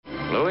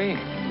we?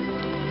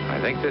 I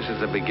think this is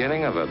the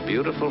beginning of a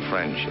beautiful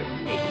friendship.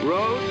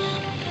 Roads?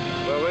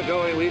 Where we're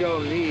going, we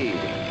don't need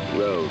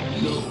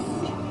roads.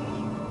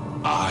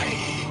 No.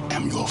 I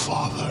am your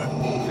father.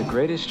 The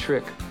greatest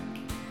trick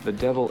the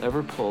devil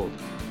ever pulled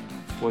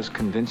was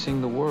convincing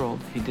the world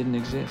he didn't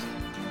exist.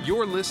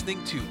 You're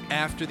listening to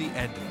After the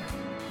Ending,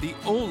 the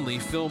only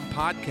film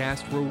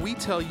podcast where we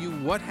tell you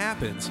what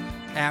happens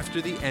after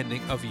the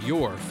ending of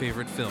your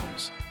favorite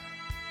films.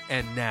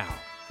 And now,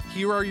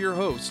 here are your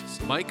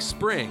hosts, Mike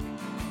Spring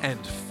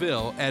and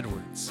Phil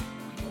Edwards.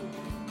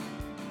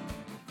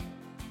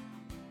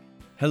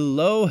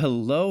 Hello,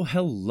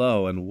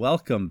 and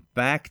welcome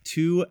back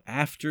to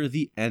After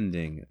the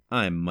Ending.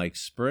 I'm Mike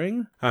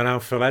Spring. And I'm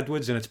Phil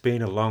Edwards, and it's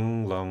been a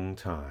long, long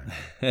time.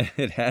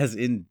 It has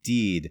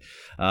indeed.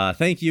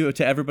 Thank you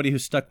to everybody who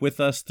stuck with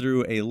us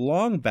through a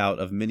long bout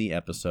of mini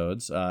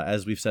episodes.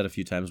 As we've said a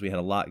few times, we had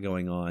a lot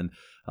going on.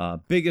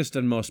 Biggest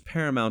and most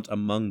paramount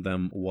among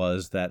them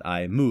was that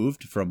I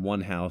moved from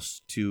one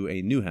house to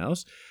a new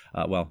house.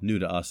 Well, new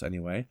to us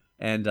anyway.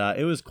 And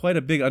it was quite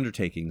a big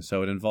undertaking,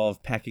 so it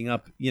involved packing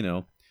up,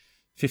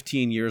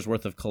 15 years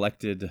worth of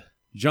collected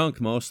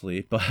junk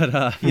mostly, but,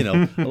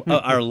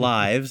 our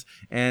lives,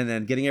 and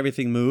then getting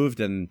everything moved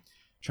and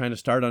trying to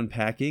start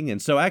unpacking.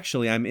 And so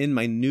actually I'm in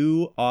my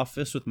new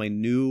office with my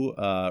new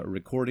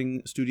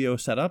recording studio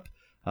setup.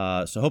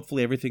 So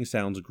hopefully everything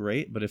sounds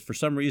great, but if for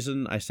some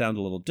reason I sound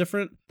a little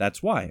different,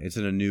 that's why. It's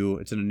in a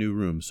new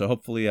room. So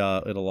hopefully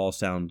it'll all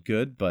sound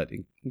good, but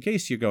in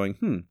case you're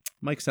going,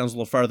 Mike sounds a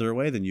little farther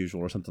away than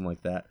usual or something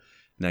like that,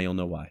 now you'll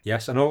know why.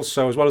 Yes, and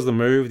also, as well as the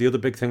move, the other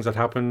big things that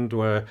happened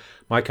were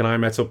Mike and I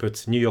met up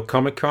at New York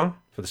Comic Con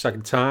for the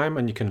second time,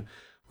 and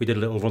we did a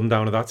little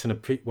rundown of that in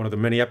one of the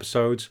mini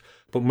episodes.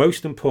 But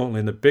most importantly,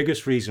 and the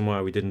biggest reason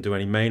why we didn't do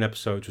any main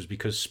episodes was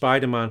because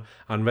Spider-Man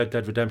and Red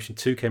Dead Redemption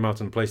 2 came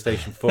out on the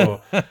PlayStation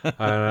 4,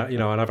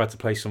 and I've had to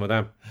play some of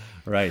them.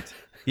 Right.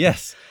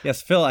 Yes,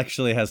 Phil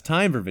actually has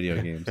time for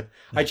video games.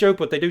 I joke,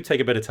 but they do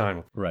take a bit of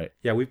time. Right.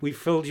 Yeah, we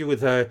filled you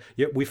with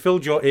we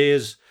filled your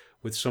ears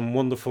with some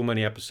wonderful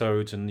mini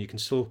episodes, and you can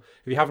still,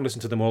 if you haven't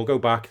listened to them all, go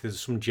back. There's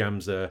some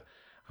gems there.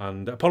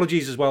 And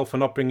apologies as well for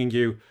not bringing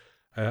you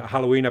a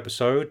Halloween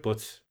episode,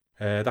 but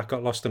that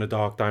got lost in a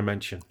dark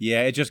dimension.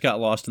 Yeah, it just got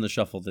lost in the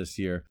shuffle this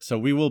year. So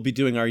we will be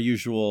doing our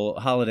usual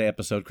holiday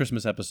episode,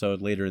 Christmas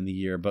episode later in the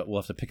year, but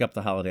we'll have to pick up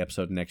the holiday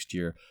episode next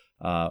year,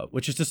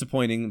 which is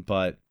disappointing,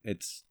 but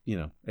it's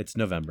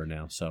November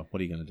now, so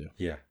what are you going to do?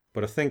 Yeah,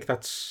 but I think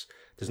there's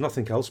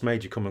nothing else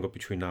major coming up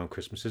between now and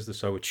Christmas, is there?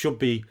 So it should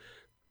be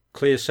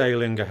clear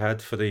sailing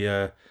ahead for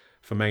the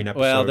for main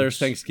episodes. Well, there's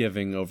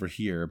Thanksgiving over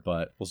here,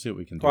 but we'll see what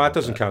we can do. Oh, that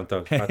doesn't count,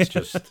 though. That's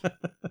just...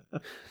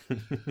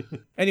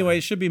 Anyway,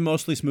 it should be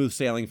mostly smooth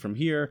sailing from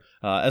here.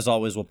 As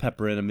always, we'll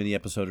pepper in a mini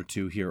episode or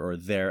two here or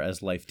there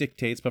as life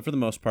dictates, but for the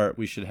most part,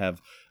 we should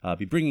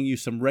be bringing you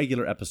some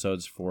regular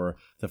episodes for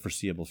the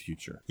foreseeable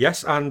future.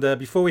 Yes, and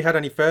before we head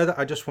any further,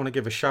 I just want to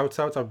give a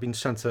shout-out. I've been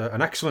sent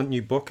an excellent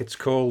new book. It's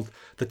called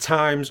The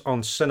Times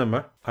on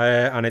Cinema,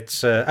 and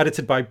it's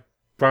edited by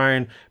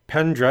Brian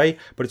Pendray,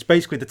 but it's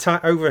basically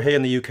over here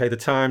in the UK, The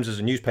Times is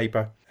a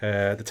newspaper,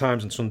 The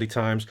Times and Sunday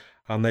Times,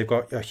 and they've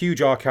got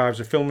huge archives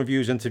of film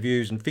reviews,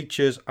 interviews and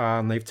features,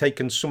 and they've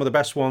taken some of the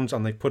best ones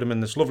and they've put them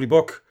in this lovely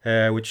book,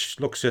 which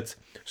looks at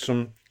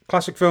some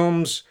classic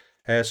films,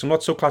 some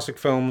not so classic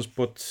films,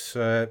 but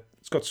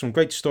it's got some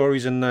great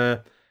stories in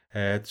there.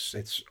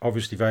 It's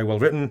obviously very well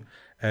written,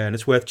 and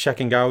it's worth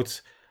checking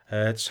out.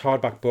 It's a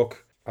hardback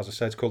book. As I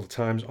said, it's called The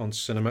Times on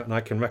Cinema, and I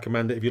can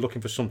recommend it if you're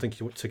looking for something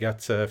to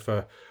get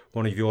for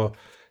one of your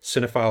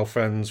cinephile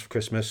friends for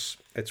Christmas.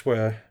 It's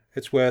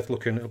worth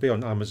looking. It'll be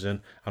on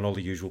Amazon and all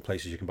the usual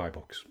places you can buy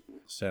books.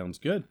 Sounds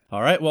good.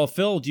 All right, well,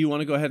 Phil, do you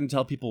want to go ahead and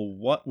tell people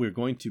what we're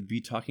going to be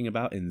talking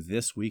about in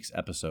this week's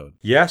episode?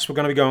 Yes, we're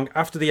going to be going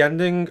after the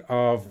ending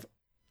of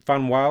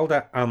Van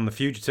Wilder and The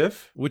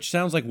Fugitive. Which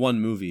sounds like one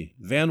movie,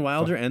 Van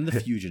Wilder and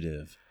The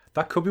Fugitive.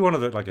 That could be one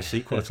of a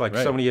sequel. It's like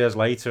right. So many years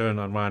later,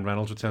 and Ryan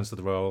Reynolds returns to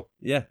the role.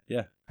 Yeah.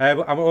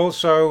 But I'm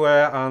also,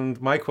 and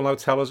Mike will now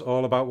tell us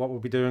all about what we'll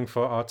be doing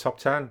for our top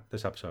 10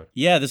 this episode.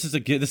 Yeah, this is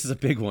a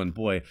big one,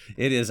 boy.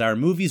 It is our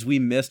movies we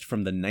missed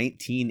from the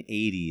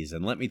 1980s,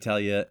 and let me tell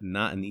you,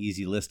 not an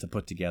easy list to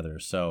put together.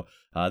 So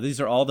these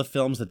are all the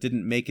films that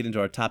didn't make it into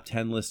our top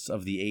 10 lists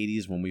of the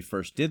 80s when we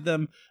first did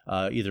them,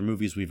 either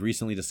movies we've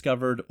recently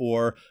discovered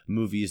or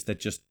movies that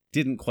just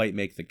didn't quite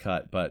make the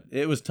cut, but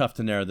it was tough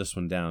to narrow this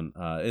one down.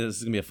 This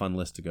is going to be a fun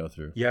list to go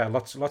through. Yeah,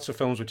 lots of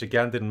films which,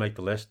 again, didn't make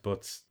the list,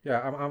 but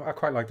yeah, I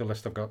quite like the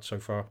list I've got so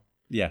far.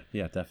 Yeah,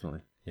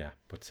 definitely. Yeah,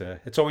 but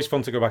it's always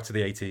fun to go back to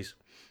the 80s.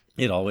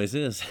 It always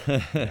is. All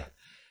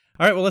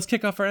right, well, let's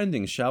kick off our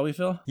endings, shall we,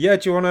 Phil? Yeah,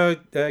 do you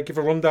want to give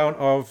a rundown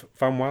of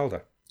Van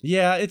Wilder?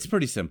 Yeah, it's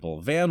pretty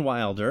simple. Van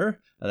Wilder,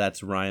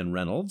 that's Ryan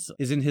Reynolds,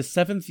 is in his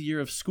 7th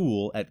year of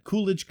school at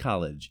Coolidge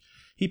College.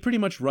 He pretty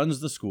much runs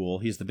the school,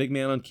 he's the big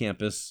man on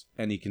campus,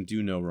 and he can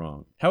do no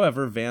wrong.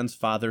 However, Van's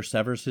father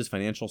severs his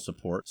financial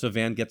support, so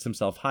Van gets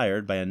himself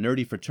hired by a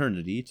nerdy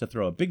fraternity to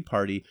throw a big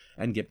party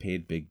and get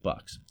paid big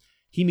bucks.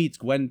 He meets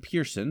Gwen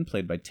Pearson,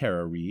 played by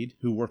Tara Reid,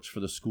 who works for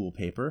the school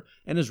paper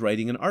and is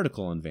writing an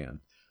article on Van.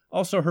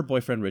 Also, her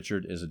boyfriend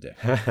Richard is a dick.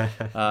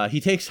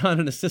 He takes on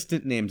an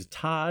assistant named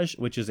Taj,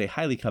 which is a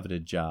highly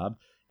coveted job,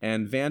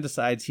 and Van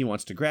decides he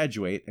wants to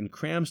graduate and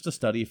crams to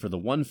study for the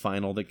one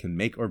final that can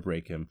make or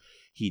break him.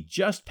 He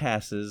just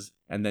passes,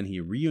 and then he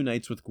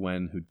reunites with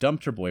Gwen, who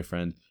dumped her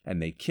boyfriend,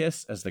 and they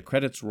kiss as the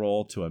credits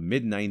roll to a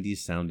mid-90s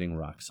sounding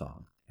rock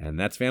song. And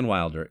that's Van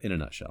Wilder in a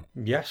nutshell.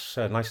 Yes,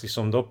 nicely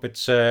summed up.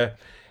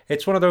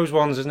 It's one of those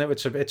ones, isn't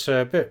it? It's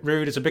a bit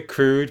rude, it's a bit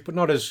crude, but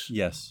not as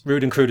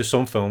rude and crude as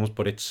some films.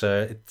 But it's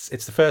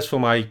the first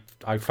film I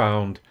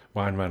found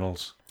Ryan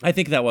Reynolds. I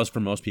think that was for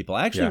most people.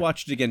 I actually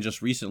watched it again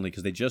just recently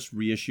because they just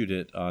reissued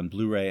it on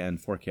Blu-ray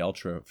and 4K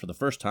Ultra for the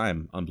first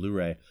time on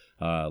Blu-ray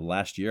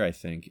last year, I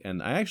think.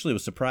 And I actually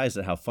was surprised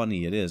at how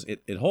funny it is.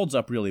 It holds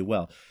up really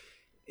well.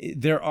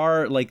 There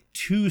are like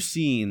 2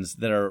 scenes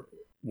that are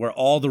where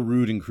all the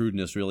rude and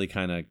crudeness really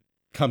kind of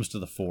comes to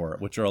the fore,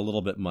 which are a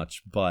little bit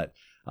much, but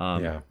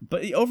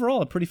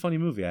overall a pretty funny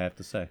movie, I have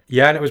to say.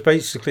 Yeah, and it was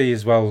basically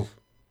as well.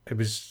 It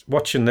was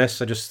watching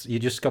this. You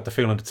just got the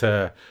feeling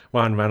that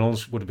Ryan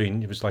Reynolds would have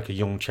been. It was like a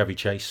young Chevy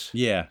Chase.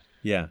 Yeah.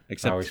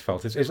 Except I always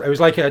felt it was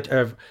like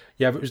if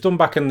it was done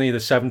back in the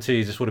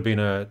 70s. This would have been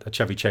a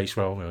Chevy Chase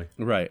role, really.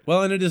 Right.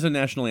 Well, and it is a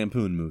National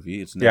Lampoon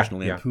movie. It's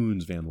National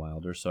Lampoon's Van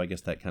Wilder, so I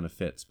guess that kind of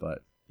fits.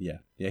 But yeah,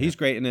 he's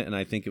great in it, and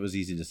I think it was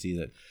easy to see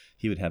that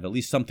he would have at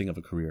least something of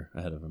a career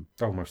ahead of him.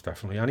 Oh, most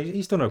definitely. And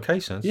he's done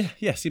okay since.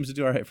 Yeah, seems to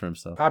do all right for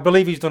himself. I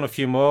believe he's done a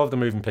few more of the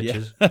moving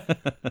pictures.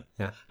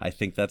 Yeah. I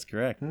think that's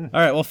correct. All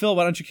right, well, Phil,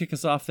 why don't you kick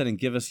us off then and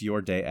give us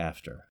your day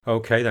after?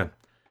 Okay, then.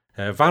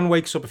 Van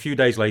wakes up a few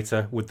days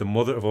later with the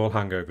mother of all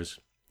hangovers.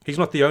 He's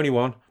not the only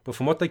one, but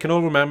from what they can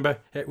all remember,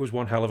 it was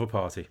one hell of a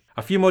party.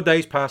 A few more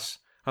days pass,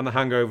 and the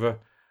hangover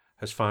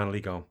has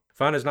finally gone.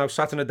 Van is now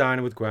sat in a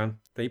diner with Gwen.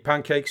 They eat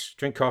pancakes,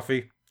 drink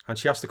coffee, and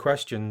she asks the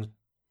question,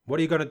 "What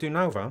are you going to do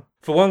now, Van?"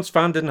 For once,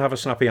 Van didn't have a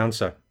snappy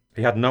answer.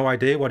 He had no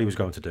idea what he was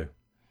going to do.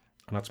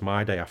 And that's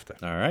my day after.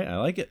 All right, I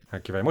like it.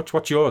 Thank you very much.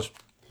 What's yours?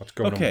 What's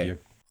going on with you?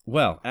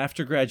 Well,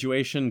 after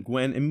graduation,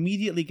 Gwen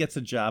immediately gets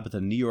a job at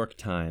the New York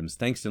Times,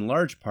 thanks in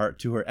large part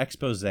to her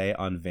expose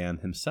on Van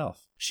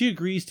himself. She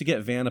agrees to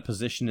get Van a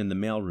position in the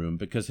mailroom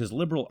because his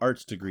liberal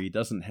arts degree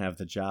doesn't have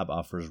the job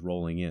offers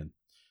rolling in.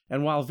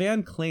 And while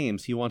Van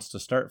claims he wants to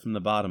start from the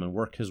bottom and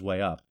work his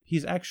way up,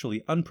 he's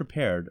actually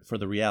unprepared for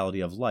the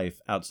reality of life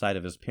outside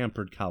of his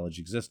pampered college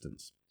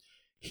existence.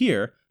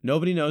 Here,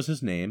 nobody knows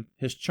his name,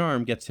 his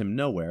charm gets him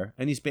nowhere,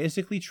 and he's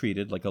basically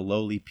treated like a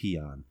lowly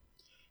peon.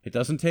 It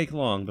doesn't take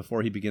long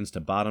before he begins to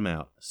bottom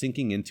out,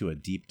 sinking into a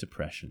deep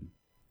depression.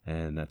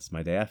 And that's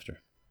my day after.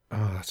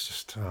 Oh, that's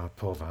just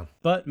poor Van.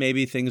 But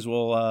maybe things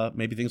will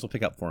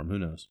pick up for him. Who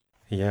knows?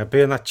 Yeah,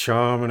 being that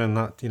charming and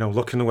that,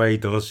 looking the way he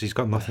does, he's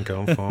got nothing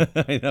going for him.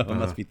 I know, it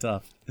must be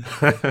tough.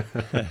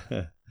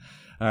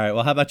 All right,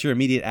 well, how about your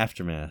immediate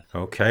aftermath?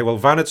 Okay, well,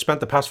 Van had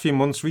spent the past few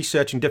months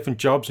researching different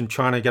jobs and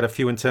trying to get a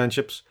few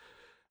internships.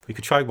 We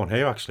could try one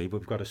here, actually, but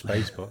we've got a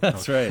space. But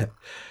That's right.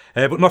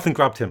 But nothing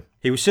grabbed him.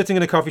 He was sitting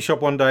in a coffee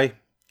shop one day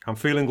and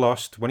feeling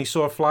lost when he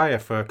saw a flyer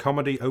for a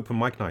comedy open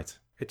mic night.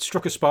 It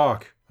struck a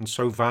spark, and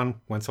so Van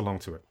went along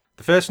to it.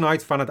 The first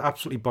night, Van had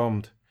absolutely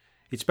bombed.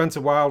 He'd spent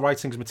a while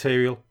writing his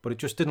material, but it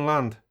just didn't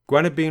land.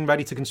 Gwen had been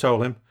ready to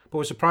console him, but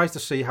was surprised to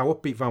see how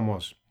upbeat Van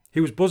was.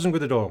 He was buzzing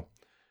with it all,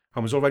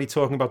 and was already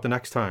talking about the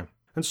next time.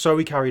 And so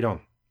he carried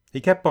on.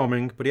 He kept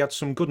bombing, but he had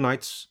some good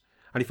nights,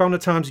 and he found the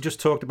times he just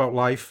talked about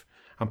life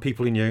and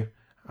people he knew,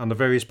 and the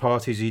various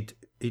parties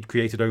he'd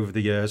created over the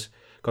years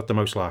got the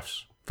most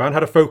laughs. Van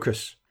had a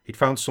focus. He'd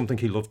found something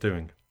he loved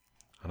doing.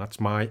 And that's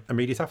my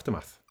immediate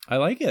aftermath. I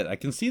like it. I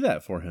can see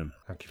that for him.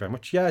 Thank you very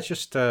much. Yeah, it's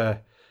just,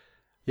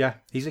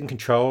 he's in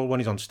control when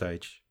he's on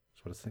stage.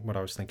 That's what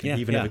I was thinking,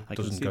 even if it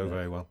doesn't go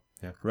very well.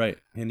 Yeah, right.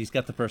 And he's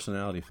got the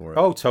personality for it.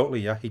 Oh, totally,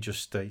 yeah. He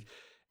just,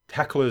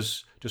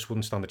 hecklers just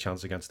wouldn't stand a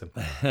chance against him.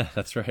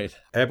 That's right.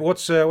 But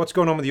what's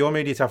going on with your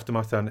immediate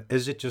aftermath then?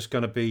 Is it just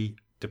going to be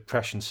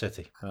Depression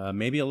City?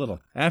 Maybe a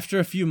little. After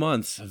a few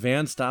months,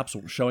 Van stops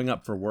showing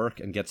up for work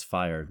and gets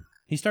fired.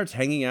 He starts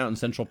hanging out in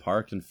Central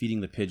Park and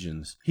feeding the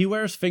pigeons. He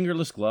wears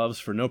fingerless gloves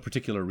for no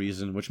particular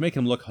reason, which make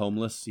him look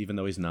homeless, even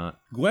though he's not.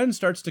 Gwen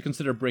starts to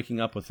consider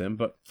breaking up with him,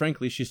 but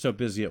frankly, she's so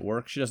busy at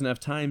work, she doesn't have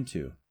time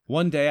to.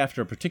 One day,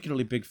 after a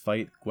particularly big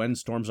fight, Gwen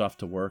storms off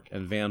to work,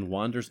 and Van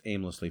wanders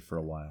aimlessly for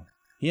a while.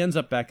 He ends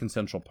up back in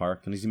Central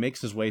Park, and as he makes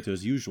his way to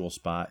his usual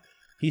spot,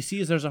 he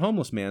sees there's a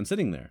homeless man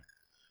sitting there.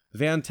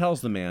 Van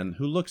tells the man,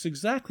 who looks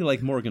exactly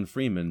like Morgan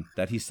Freeman,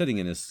 that he's sitting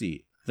in his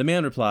seat. The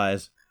man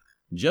replies,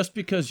 "Just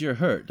because you're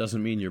hurt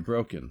doesn't mean you're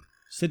broken.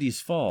 Cities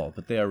fall,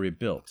 but they are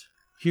rebuilt.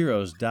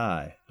 Heroes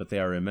die, but they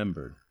are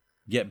remembered.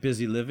 Get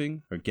busy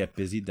living or get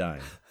busy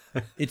dying.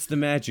 It's the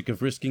magic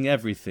of risking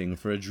everything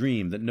for a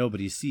dream that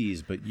nobody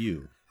sees but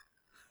you."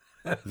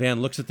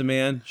 Van looks at the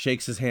man,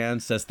 shakes his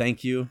hand, says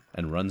thank you,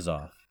 and runs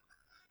off.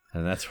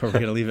 And that's where we're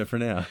going to leave it for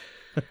now.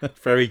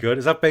 Very good.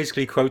 Is that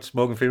basically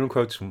Morgan Freeman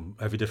quotes from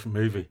every different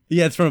movie?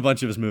 Yeah, it's from a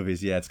bunch of his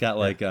movies. Yeah, it's got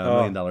like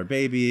 $1 Million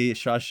Baby,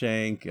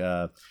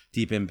 Shawshank,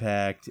 Deep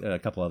Impact, a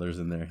couple others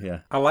in there. Yeah,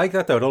 I like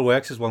that though. It all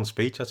works as one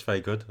speech. That's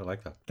very good. I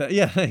like that.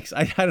 Yeah, thanks.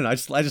 I don't know.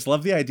 I just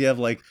love the idea of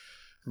like,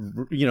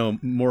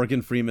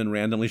 Morgan Freeman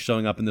randomly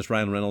showing up in this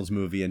Ryan Reynolds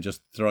movie and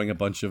just throwing a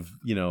bunch of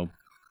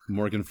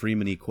Morgan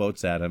Freeman-y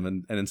quotes at him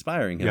and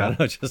inspiring him. Yeah. I don't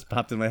know, it just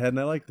popped in my head and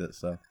I liked it.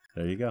 So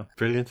there you go.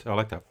 Brilliant. I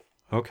like that.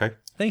 Okay.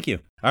 Thank you.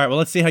 All right, well,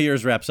 let's see how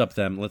yours wraps up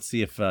then. Let's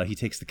see if he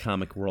takes the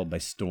comic world by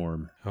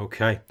storm.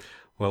 Okay.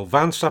 Well,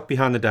 Van sat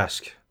behind the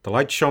desk. The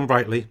light shone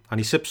brightly, and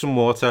he sipped some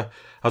water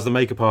as the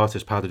makeup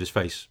artist powdered his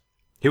face.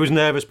 He was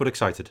nervous but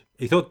excited.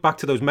 He thought back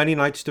to those many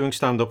nights doing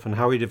stand-up and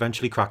how he'd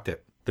eventually cracked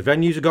it. The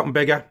venues had gotten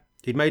bigger.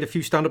 He'd made a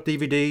few stand-up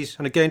DVDs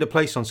and had gained a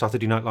place on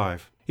Saturday Night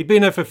Live. He'd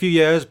been there for a few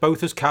years,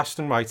 both as cast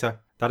and writer.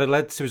 That had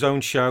led to his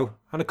own show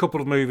and a couple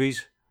of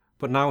movies.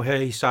 But now here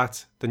he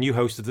sat, the new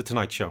host of The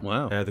Tonight Show.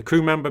 Wow. The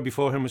crew member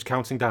before him was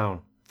counting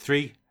down.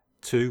 3,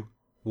 2,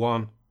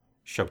 1,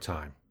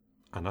 showtime.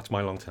 And that's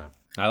my long term.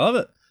 I love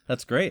it.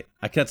 That's great.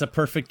 That's a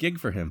perfect gig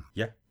for him.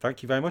 Yeah,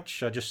 thank you very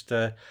much. I just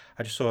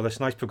saw this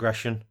nice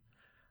progression,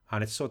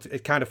 and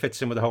it kind of fits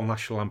in with the whole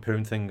National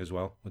Lampoon thing as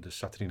well, with the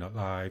Saturday Night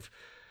Live,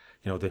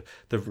 the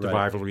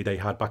rivalry they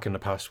had back in the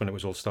past when it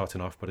was all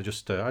starting off. But I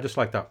just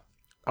like that.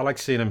 I like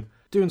seeing him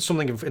doing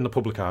something in the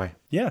public eye.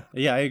 Yeah,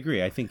 I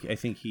agree. I think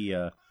he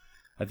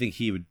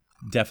would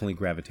definitely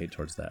gravitate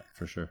towards that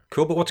for sure.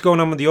 Cool. But what's going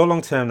on with your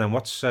long term then?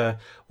 What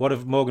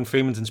have Morgan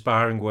Freeman's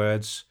inspiring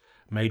words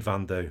made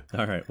Van do?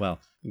 All right. Well,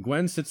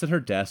 Gwen sits at her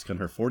desk in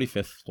her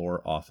 45th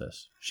floor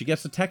office. She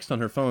gets a text on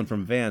her phone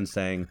from Van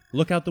saying,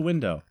 "Look out the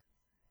window."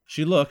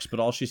 She looks, but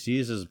all she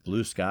sees is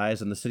blue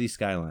skies and the city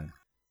skyline.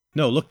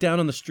 "No, look down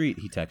on the street,"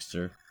 he texts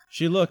her.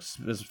 She looks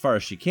as far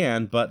as she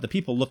can, but the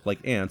people look like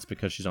ants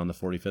because she's on the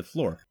 45th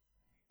floor.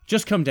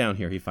 "Just come down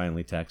here," he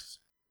finally texts.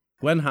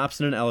 Gwen hops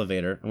in an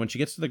elevator, and when she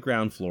gets to the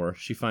ground floor,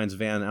 she finds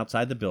Van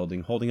outside the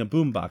building holding a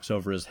boombox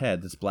over his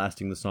head that's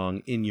blasting the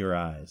song In Your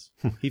Eyes.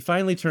 He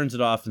finally turns it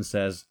off and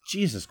says,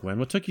 "Jesus, Gwen,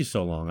 what took you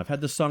so long? I've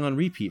had this song on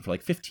repeat for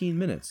like 15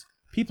 minutes.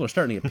 People are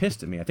starting to get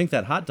pissed at me. I think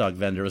that hot dog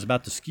vendor was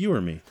about to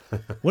skewer me."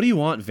 "What do you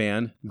want,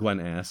 Van?" Gwen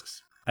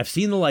asks. "I've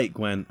seen the light,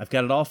 Gwen. I've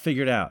got it all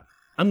figured out.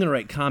 I'm going to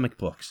write comic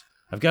books.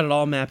 I've got it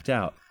all mapped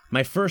out.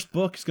 My first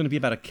book is going to be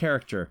about a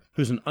character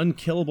who's an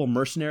unkillable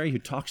mercenary who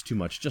talks too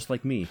much, just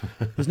like me.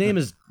 His name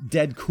is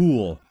Dead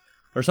Cool,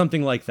 or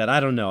something like that. I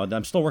don't know.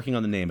 I'm still working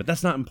on the name, but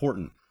that's not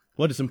important.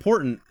 What is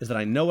important is that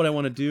I know what I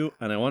want to do,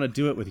 and I want to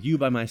do it with you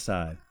by my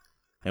side."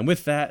 And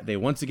with that, they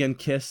once again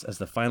kiss as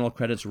the final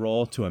credits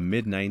roll to a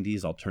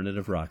mid-90s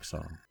alternative rock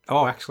song.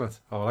 Oh,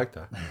 excellent. Oh, I like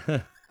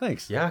that.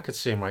 Thanks. Yeah, I could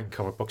see him writing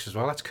comic books as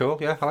well. That's cool.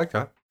 Yeah, I like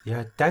that.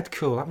 Yeah, Dead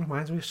Cool. That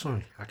reminds me of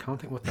something. I can't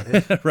think what that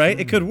is. Right?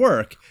 It could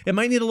work. It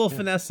might need a little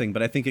finessing,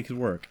 but I think it could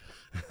work.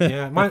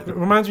 Yeah, it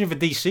reminds me of a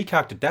DC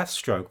character,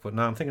 Deathstroke, but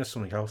now I'm thinking of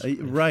something else.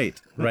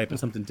 Right, but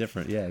something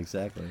different. Yeah,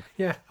 exactly.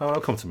 Yeah,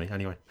 it'll come to me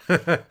anyway.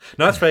 No,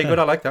 that's very good.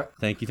 I like that.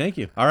 Thank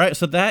you. All right,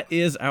 so that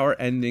is our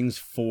endings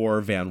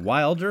for Van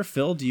Wilder.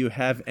 Phil, do you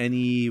have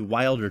any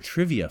Wilder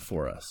trivia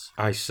for us?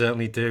 I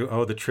certainly do.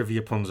 Oh, the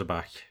trivia puns are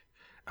back.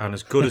 And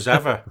as good as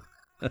ever.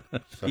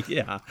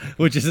 Yeah,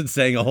 which isn't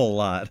saying a whole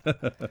lot.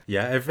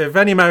 Yeah, if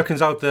any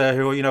Americans out there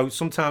who,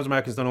 sometimes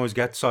Americans don't always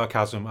get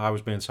sarcasm, I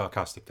was being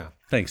sarcastic then.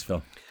 Thanks,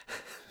 Phil.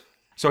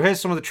 So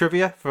here's some of the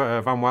trivia for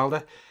Van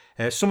Wilder.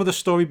 Some of the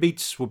story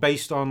beats were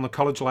based on the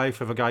college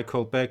life of a guy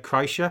called Bert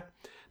Kreischer.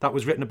 That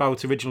was written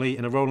about originally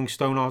in a Rolling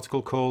Stone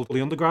article called The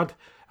Undergrad,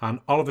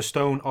 and Oliver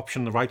Stone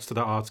optioned the rights to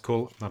that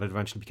article that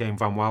eventually became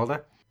Van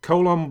Wilder.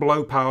 Colon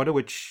Blow Powder,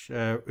 which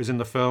is in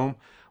the film,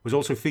 was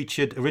also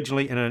featured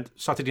originally in a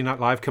Saturday Night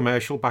Live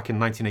commercial back in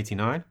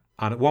 1989.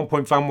 And at one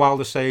point, Van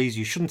Wilder says,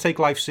 "You shouldn't take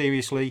life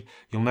seriously,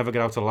 you'll never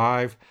get out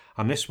alive."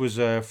 And this was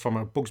from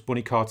a Bugs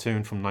Bunny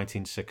cartoon from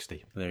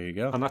 1960. There you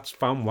go. And that's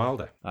Van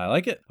Wilder. I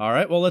like it. All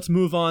right, well, let's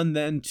move on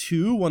then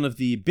to one of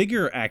the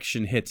bigger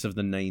action hits of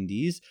the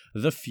 90s,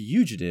 The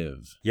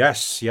Fugitive.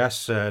 Yes.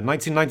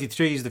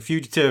 1993 is The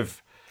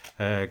Fugitive.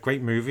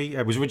 Great movie.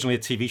 It was originally a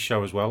TV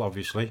show as well,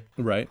 obviously.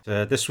 Right.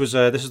 This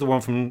is the one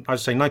from, I'd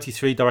say,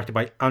 93, directed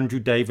by Andrew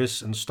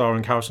Davis and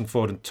starring Harrison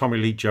Ford and Tommy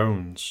Lee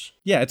Jones.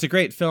 Yeah, it's a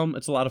great film.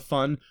 It's a lot of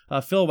fun.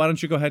 Phil, why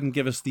don't you go ahead and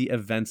give us the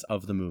events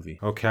of the movie?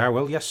 Okay,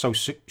 well, yes. So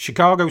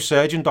Chicago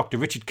surgeon Dr.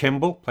 Richard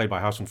Kimball, played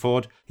by Harrison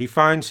Ford, he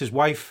finds his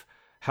wife,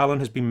 Helen,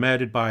 has been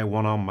murdered by a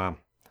one-armed man.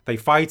 They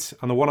fight,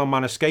 and the one-armed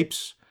man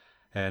escapes.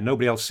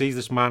 Nobody else sees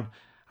this man,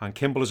 and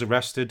Kimball is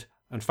arrested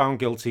and found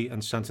guilty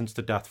and sentenced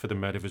to death for the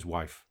murder of his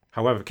wife.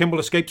 However, Kimball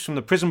escapes from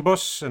the prison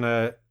bus in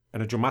a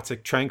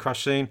dramatic train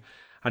crash scene,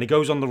 and he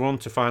goes on the run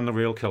to find the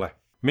real killer.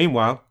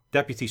 Meanwhile,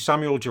 Deputy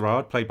Samuel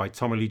Gerard, played by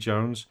Tommy Lee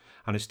Jones,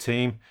 and his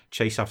team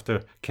chase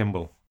after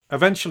Kimball.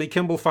 Eventually,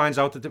 Kimball finds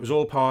out that it was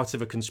all part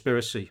of a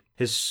conspiracy.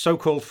 His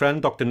so-called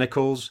friend, Dr.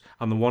 Nichols,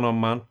 and the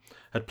one-armed man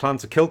had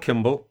planned to kill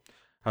Kimball,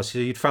 as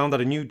he'd found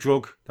that a new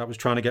drug that was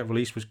trying to get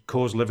released would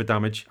cause liver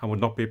damage and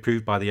would not be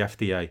approved by the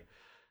FDA.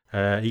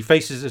 He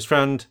faces his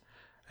friend.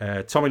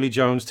 Tommy Lee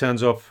Jones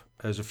turns up.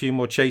 There's a few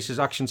more chases,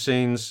 action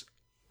scenes,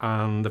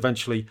 and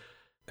eventually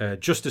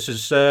justice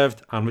is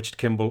served and Richard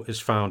Kimball is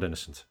found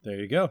innocent. There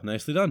you go.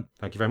 Nicely done.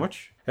 Thank you very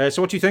much.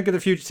 So what do you think of The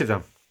Fugitive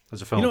then,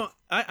 as a film? You know,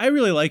 I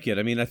really like it.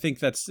 I mean, I think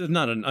that's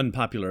not an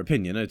unpopular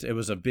opinion. It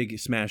was a big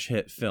smash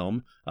hit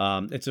film.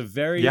 It's a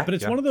very, but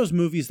it's one of those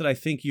movies that I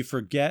think you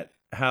forget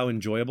how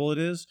enjoyable it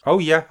is. Oh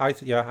yeah,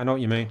 I know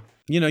what you mean.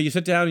 You know, you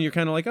sit down and you're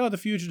kind of like, oh, The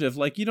Fugitive.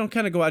 Like, you don't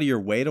kind of go out of your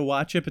way to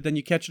watch it, but then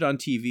you catch it on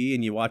TV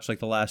and you watch like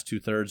the last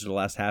 2/3 or the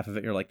last half of it.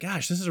 And you're like,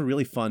 gosh, this is a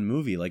really fun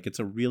movie. Like, it's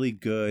a really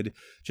good,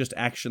 just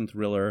action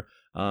thriller.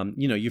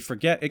 You know, you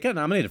forget, it got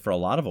nominated for a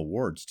lot of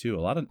awards too,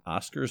 a lot of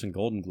Oscars and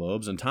Golden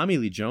Globes. And Tommy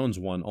Lee Jones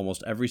won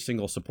almost every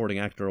single supporting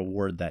actor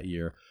award that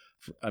year.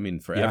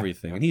 For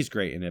everything. And he's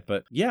great in it.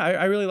 But yeah,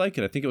 I really like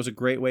it. I think it was a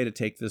great way to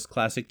take this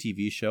classic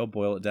TV show,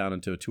 boil it down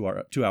into a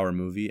two-hour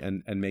movie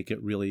and make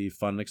it really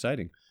fun and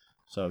exciting.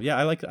 So yeah,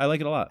 I like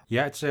it a lot.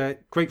 Yeah, it's a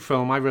great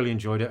film. I really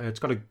enjoyed it. It's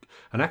got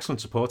an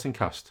excellent supporting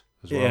cast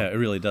as well. Yeah, it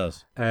really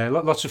does.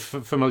 Lots of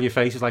familiar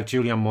faces like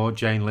Julianne Moore,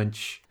 Jane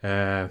Lynch,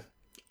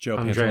 Joe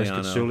Andreas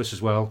Pantoliano. Katsoulis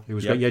as well. He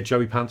was Yep. great. Yeah,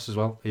 Joey Pants as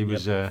well. He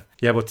was a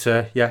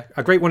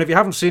great one. If you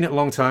haven't seen it in a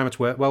long time, it's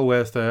well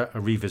worth a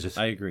revisit.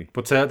 I agree.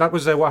 But that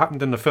was what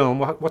happened in the film.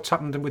 What's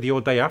happened with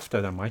your day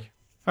after then, Mike?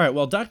 All right,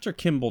 well, Dr.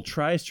 Kimball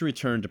tries to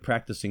return to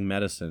practicing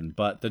medicine,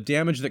 but the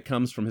damage that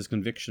comes from his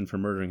conviction for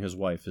murdering his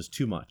wife is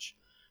too much.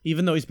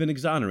 Even though he's been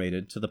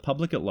exonerated, to the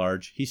public at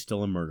large, he's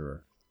still a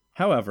murderer.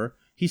 However,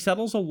 he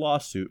settles a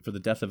lawsuit for the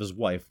death of his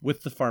wife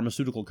with the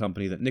pharmaceutical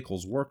company that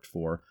Nichols worked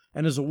for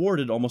and is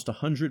awarded almost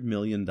 $100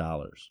 million.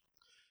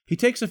 He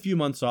takes a few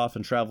months off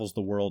and travels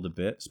the world a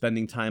bit,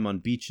 spending time on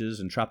beaches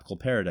and tropical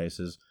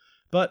paradises,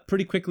 but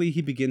pretty quickly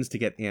he begins to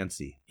get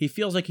antsy. He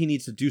feels like he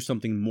needs to do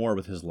something more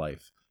with his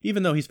life,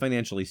 even though he's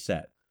financially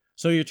set.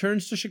 So he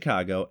returns to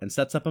Chicago and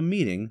sets up a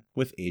meeting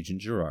with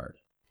Agent Gerard.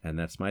 And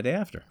that's my day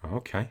after.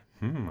 Okay.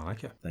 I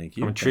like it. Thank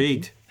you. I'm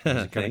intrigued.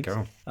 How's it Thanks.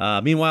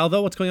 go? Meanwhile,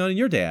 though, what's going on in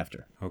your day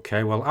after?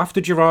 Okay, well,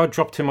 after Gerard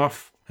dropped him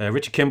off,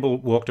 Richard Kimball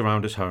walked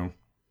around his home.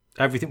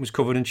 Everything was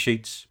covered in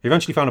sheets. He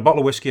eventually found a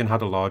bottle of whiskey and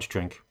had a large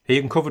drink. He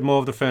uncovered more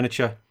of the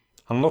furniture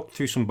and looked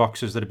through some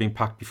boxes that had been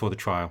packed before the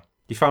trial.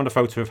 He found a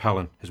photo of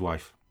Helen, his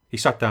wife. He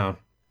sat down.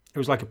 It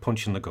was like a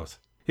punch in the gut.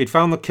 He'd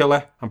found the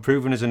killer and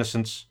proven his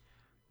innocence,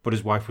 but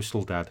his wife was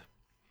still dead.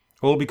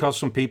 All because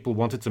some people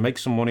wanted to make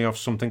some money off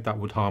something that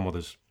would harm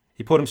others.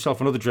 He poured himself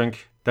another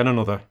drink, then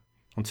another,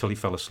 until he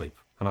fell asleep.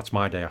 And that's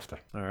my day after.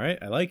 All right,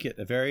 I like it.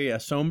 Very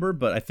somber,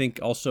 but I think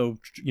also,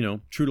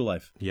 true to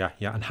life. Yeah.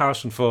 And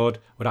Harrison Ford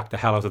would act the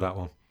hell out of that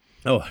one.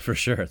 Oh, for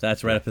sure.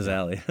 That's right up his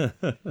alley.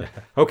 Yeah.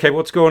 Okay,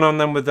 what's going on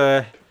then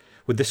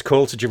with this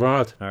call to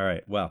Gerard? All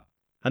right, well,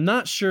 I'm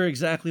not sure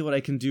exactly what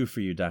I can do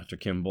for you, Dr.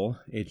 Kimball,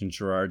 Agent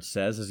Gerard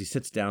says as he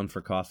sits down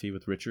for coffee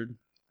with Richard.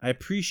 I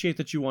appreciate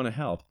that you want to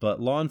help,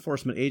 but law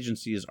enforcement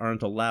agencies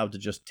aren't allowed to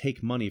just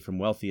take money from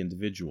wealthy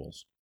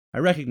individuals. I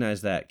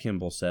recognize that,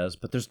 Kimball says,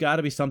 but there's got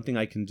to be something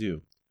I can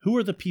do. Who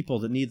are the people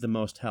that need the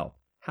most help?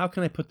 How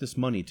can I put this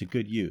money to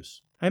good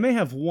use? I may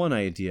have one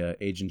idea,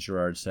 Agent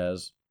Gerard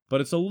says, but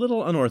it's a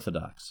little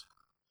unorthodox.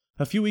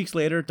 A few weeks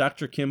later,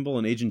 Dr. Kimball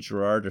and Agent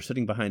Gerard are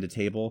sitting behind a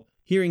table,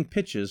 hearing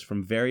pitches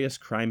from various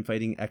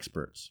crime-fighting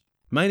experts.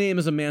 My name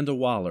is Amanda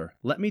Waller.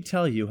 Let me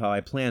tell you how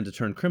I plan to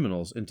turn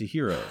criminals into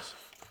heroes.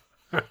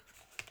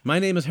 My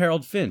name is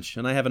Harold Finch,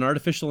 and I have an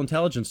artificial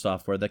intelligence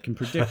software that can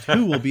predict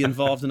who will be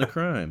involved in a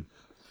crime.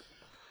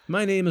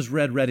 My name is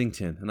Red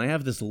Reddington, and I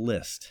have this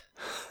list.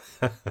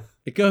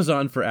 It goes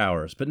on for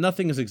hours, but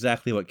nothing is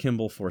exactly what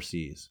Kimball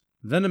foresees.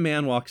 Then a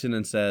man walks in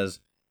and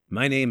says,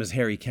 my name is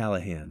Harry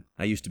Callahan.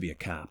 I used to be a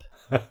cop.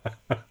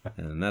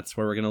 And that's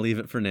where we're going to leave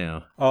it for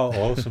now. Oh,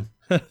 awesome.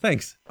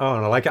 Thanks. Oh,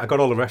 and I like it. I got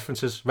all the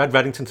references. Red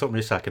Reddington took me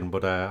a second,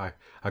 but I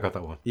got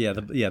that one. Yeah,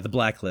 the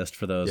Blacklist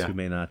for those who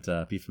may not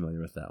be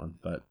familiar with that one.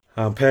 But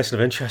Person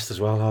of Interest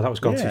as well. Oh, that was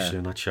gone too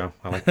soon, that show.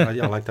 I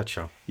like that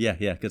show.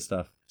 Yeah, good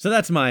stuff. So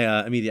that's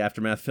my immediate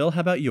aftermath. Phil, how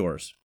about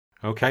yours?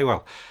 Okay,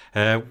 well,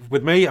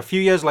 with me, a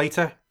few years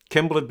later,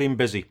 Kimball had been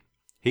busy.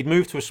 He'd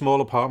moved to a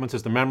small apartment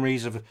as the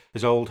memories of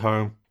his old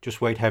home just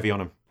weighed heavy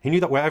on him. He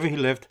knew that wherever he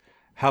lived,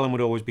 Helen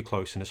would always be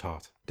close in his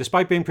heart.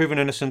 Despite being proven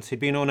innocent, he'd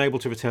been unable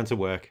to return to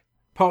work,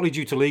 partly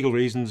due to legal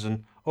reasons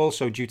and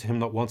also due to him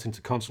not wanting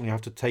to constantly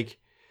have to take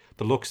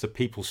the looks that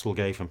people still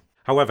gave him.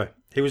 However,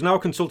 he was now a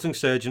consulting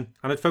surgeon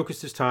and had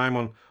focused his time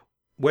on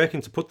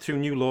working to put through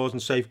new laws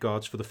and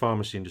safeguards for the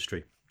pharmacy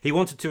industry. He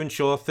wanted to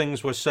ensure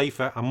things were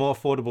safer and more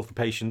affordable for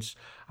patients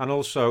and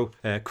also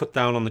cut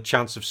down on the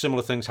chance of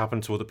similar things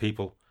happening to other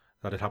people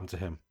that had happened to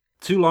him.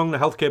 Too long, the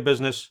healthcare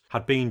business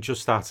had been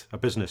just that, a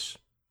business.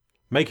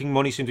 Making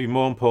money seemed to be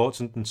more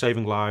important than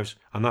saving lives,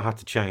 and that had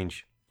to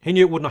change. He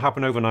knew it wouldn't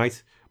happen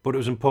overnight, but it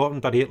was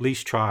important that he at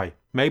least try.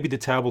 Maybe the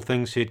terrible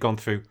things he had gone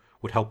through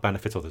would help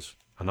benefit others.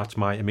 And that's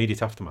my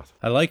immediate aftermath.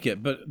 I like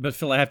it, but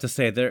Phil, I have to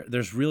say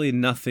there's really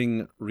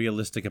nothing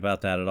realistic about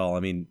that at all. I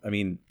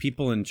mean,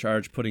 people in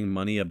charge putting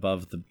money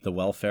above the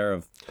welfare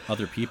of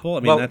other people.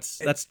 I mean,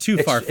 that's too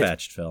far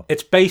fetched, Phil.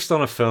 It's based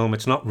on a film.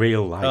 It's not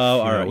real life.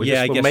 Oh, all right. We're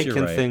I guess making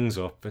you're right. things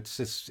up.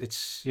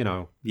 It's you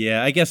know.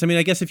 Yeah, I guess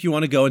if you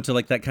want to go into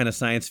like that kind of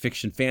science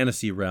fiction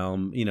fantasy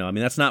realm,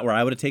 that's not where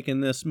I would have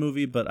taken this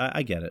movie, but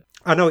I get it.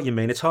 I know what you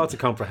mean. It's hard to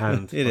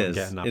comprehend. It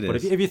is.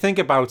 But if you think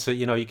about it,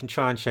 you can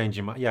try and change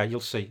your mind. Yeah, you'll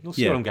see. You'll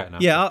see what I'm getting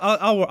at. Yeah,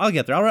 I'll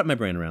get there. I'll wrap my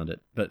brain around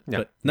it. But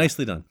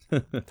nicely done.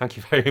 Thank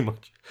you very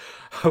much.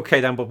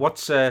 Okay then, but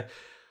what's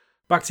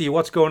back to you?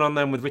 What's going on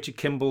then with Richard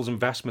Kimball's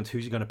investment?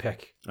 Who's he going to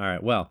pick? All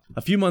right. Well,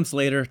 a few months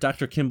later,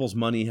 Dr. Kimball's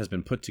money has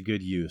been put to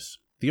good use.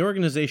 The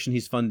organization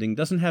he's funding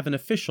doesn't have an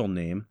official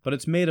name, but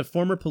it's made of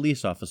former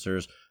police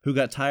officers who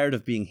got tired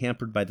of being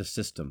hampered by the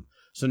system.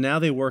 So now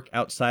they work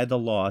outside the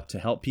law to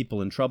help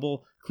people in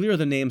trouble, clear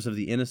the names of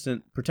the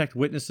innocent, protect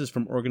witnesses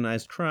from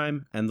organized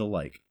crime, and the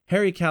like.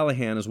 Harry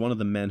Callahan is one of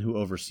the men who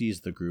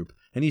oversees the group,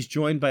 and he's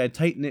joined by a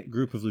tight-knit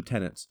group of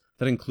lieutenants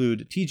that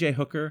include T.J.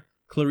 Hooker,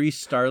 Clarice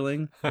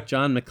Starling,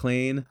 John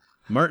McClane,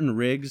 Martin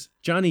Riggs,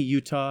 Johnny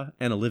Utah,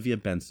 and Olivia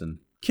Benson.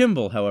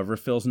 Kimball, however,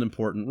 fills an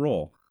important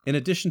role. In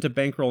addition to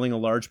bankrolling a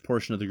large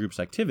portion of the group's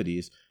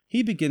activities,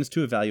 he begins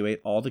to evaluate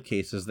all the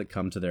cases that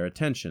come to their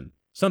attention,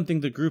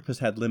 something the group has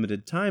had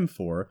limited time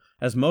for,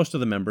 as most of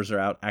the members are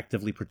out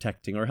actively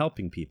protecting or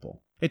helping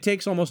people. It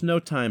takes almost no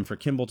time for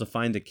Kimball to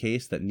find a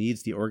case that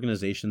needs the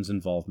organization's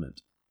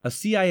involvement. A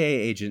CIA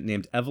agent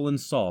named Evelyn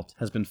Salt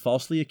has been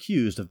falsely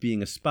accused of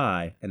being a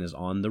spy and is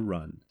on the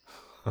run.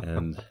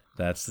 And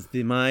that's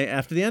my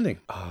after the ending.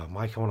 Oh,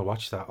 Mike, I want to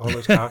watch that. All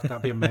those characters,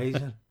 that'd be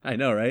amazing. I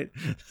know, right?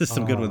 There's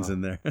some good ones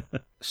in there.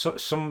 So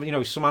some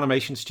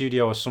animation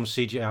studio or some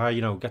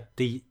CGI, get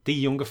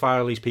de-youngify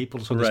all these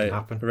people so this can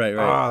happen. Right.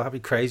 Oh, that'd be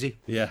crazy.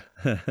 Yeah.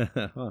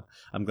 Well,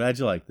 I'm glad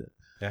you liked it.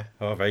 Yeah.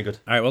 Oh, very good.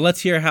 All right. Well,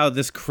 let's hear how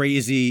this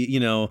crazy,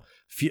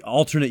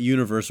 alternate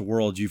universe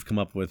world you've come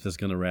up with is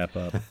going to wrap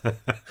up.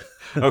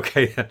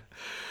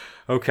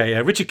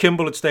 Okay. Richard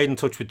Kimball had stayed in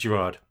touch with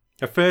Gerard.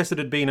 At first, it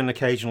had been an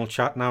occasional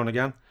chat now and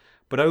again,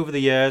 but over the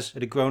years,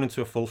 it had grown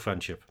into a full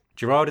friendship.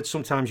 Gerard had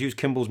sometimes used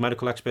Kimball's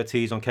medical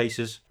expertise on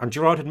cases, and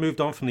Gerard had moved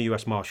on from the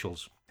US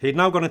Marshals. He had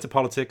now gone into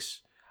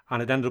politics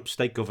and had ended up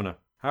state governor.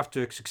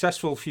 After a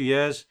successful few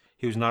years,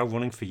 he was now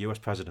running for US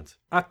president.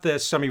 At their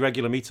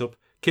semi-regular meetup,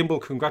 Kimball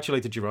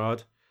congratulated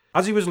Gerard.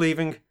 As he was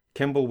leaving,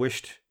 Kimball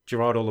wished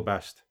Gerard all the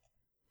best.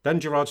 Then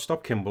Gerard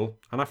stopped Kimball,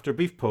 and after a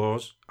brief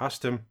pause,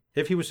 asked him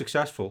if he was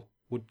successful,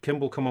 would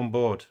Kimball come on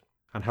board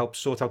and help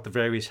sort out the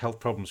various health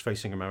problems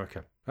facing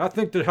America. I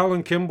think the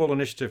Helen Kimball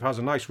initiative has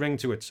a nice ring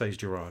to it, says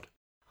Gerard.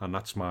 And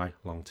that's my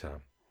long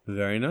term.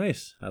 Very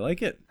nice. I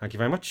like it. Thank you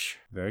very much.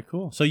 Very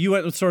cool. So you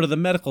went with sort of the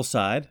medical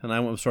side, and I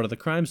went with sort of the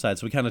crime side.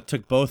 So we kind of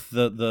took both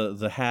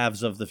the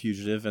halves of The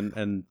Fugitive,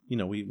 and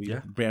we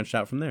branched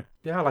out from there.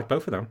 Yeah, I like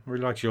both of them. I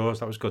really liked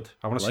yours. That was good.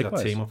 I want to see that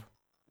team up.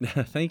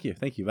 Thank you.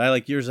 I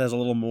like yours has a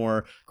little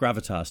more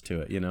gravitas to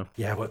it,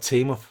 Yeah, but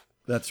team up.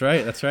 That's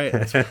right.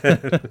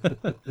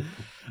 All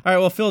right,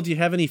 well, Phil, do you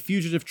have any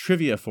Fugitive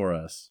trivia for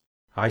us?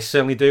 I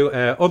certainly do.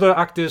 Other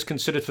actors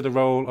considered for the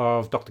role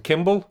of Dr.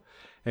 Kimball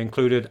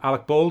included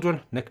Alec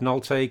Baldwin, Nick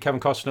Nolte,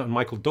 Kevin Costner, and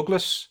Michael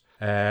Douglas.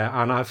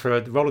 And for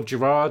the role of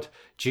Gerard,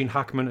 Gene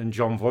Hackman and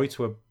John Voight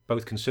were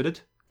both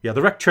considered. Yeah,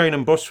 the wrecked train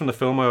and bus from the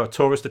film are a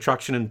tourist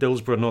attraction in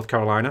Dillsborough, North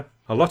Carolina.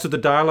 A lot of the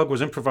dialogue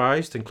was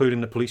improvised,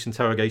 including the police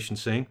interrogation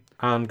scene.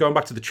 And going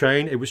back to the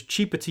train, it was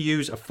cheaper to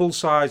use a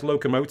full-size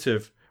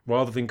locomotive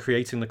rather than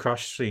creating the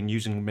crash scene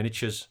using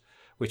miniatures,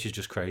 which is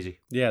just crazy.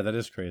 Yeah, that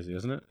is crazy,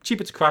 isn't it?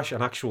 Cheaper to crash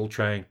an actual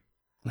train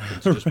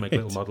than to just make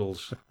little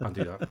models and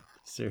do that.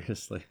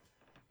 Seriously.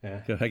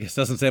 Yeah. I guess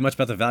it doesn't say much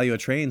about the value of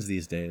trains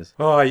these days.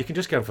 Oh, you can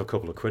just get them for a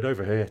couple of quid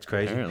over here. It's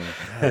crazy.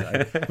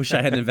 Apparently. I wish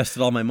I hadn't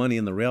invested all my money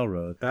in the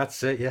railroad.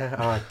 That's it, yeah.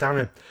 Oh, damn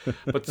it.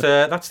 But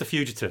that's The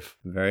Fugitive.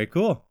 Very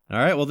cool. All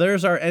right, well,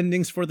 there's our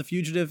endings for The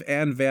Fugitive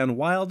and Van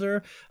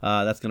Wilder.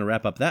 That's going to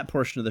wrap up that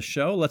portion of the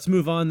show. Let's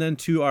move on then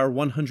to our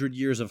 100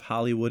 Years of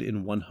Hollywood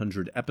in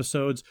 100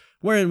 episodes,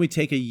 wherein we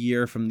take a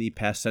year from the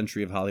past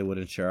century of Hollywood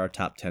and share our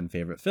top 10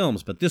 favorite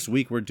films. But this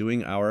week, we're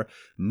doing our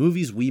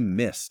movies we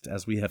missed.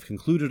 As we have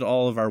concluded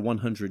all of our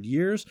 100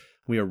 years,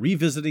 we are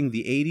revisiting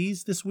the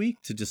 80s this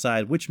week to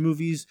decide which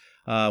movies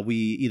we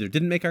either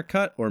didn't make our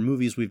cut or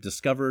movies we've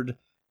discovered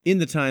in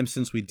the time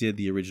since we did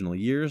the original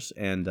years.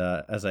 And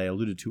as I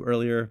alluded to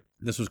earlier,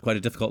 this was quite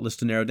a difficult list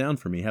to narrow down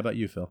for me. How about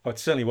you, Phil? Oh, it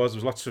certainly was. There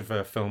was lots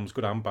of films,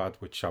 good and bad,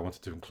 which I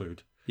wanted to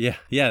include. Yeah,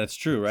 that's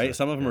true, right?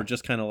 Some of them are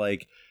just kind of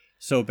like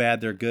so bad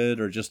they're good,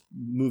 or just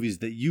movies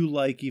that you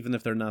like, even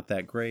if they're not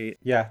that great.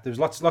 Yeah, there's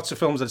lots of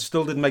films that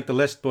still didn't make the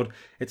list, but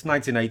it's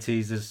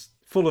 1980s. There's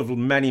full of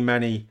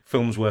many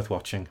films worth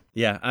watching.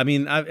 Yeah, I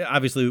mean,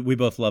 obviously we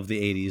both love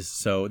the 80s,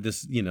 so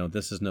this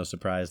is no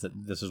surprise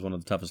that this is one of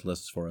the toughest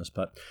lists for us.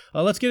 But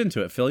let's get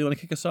into it. Phil, you want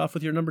to kick us off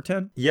with your number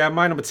 10? Yeah,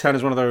 my number 10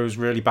 is one of those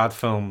really bad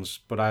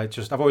films, but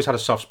I've always had a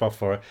soft spot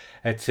for it.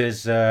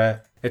 It's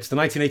the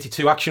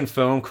 1982 action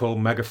film called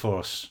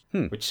Megaforce,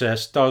 which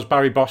stars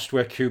Barry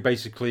Bostwick, who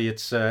basically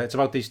it's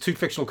about these two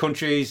fictional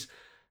countries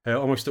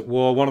almost at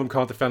war. One of them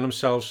can't defend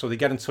themselves, so they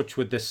get in touch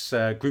with this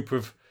group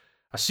of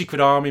a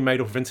secret army made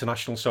up of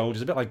international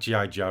soldiers, a bit like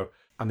G.I. Joe.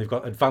 And they've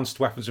got advanced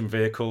weapons and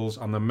vehicles.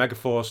 And the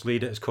Megaforce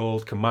leader is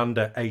called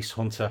Commander Ace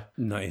Hunter.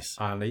 Nice.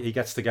 And he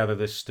gets together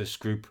this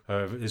group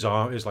of his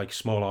like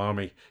small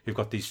army. You've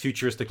got these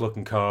futuristic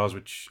looking cars,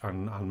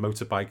 and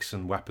motorbikes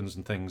and weapons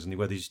and things. And they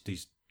wear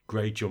these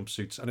grey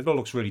jumpsuits. And it all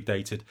looks really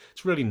dated.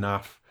 It's really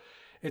naff.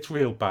 It's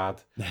real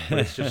bad.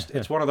 But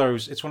it's one of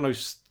those.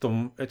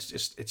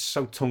 It's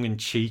so tongue in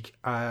cheek.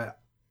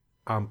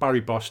 And Barry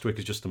Bostwick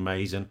is just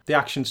amazing. The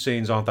action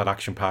scenes aren't that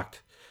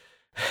action-packed.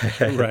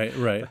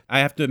 Right. I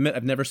have to admit,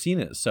 I've never seen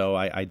it, so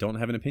I don't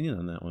have an opinion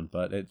on that one,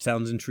 but it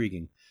sounds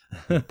intriguing.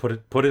 Put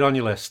it on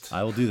your list.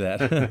 I will do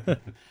that.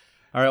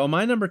 All right, well,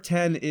 my number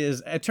 10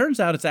 is, it turns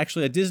out it's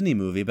actually a Disney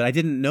movie, but I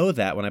didn't know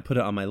that when I put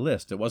it on my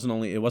list. It wasn't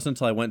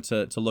until I went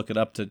to look it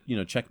up to,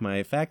 check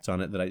my facts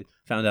on it that I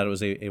found out it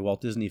was a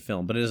Walt Disney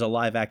film, but it is a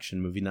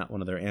live-action movie, not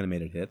one of their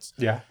animated hits.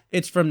 Yeah.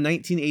 It's from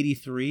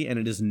 1983, and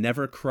it is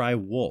Never Cry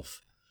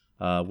Wolf.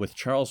 With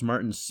Charles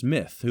Martin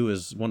Smith, who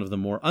is one of the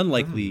more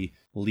unlikely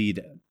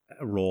lead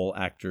role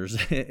actors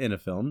in a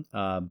film.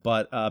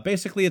 But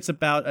basically, it's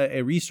about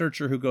a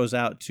researcher who goes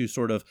out to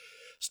sort of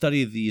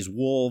study these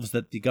wolves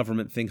that the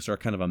government thinks are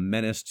kind of a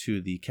menace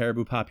to the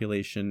caribou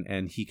population.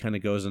 And he kind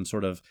of goes and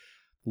sort of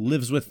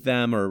lives with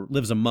them or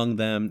lives among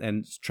them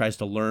and tries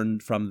to learn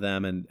from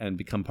them and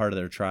become part of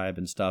their tribe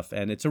and stuff.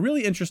 And it's a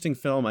really interesting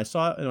film. I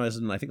saw it when I was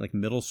in, I think, like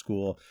middle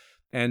school.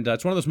 And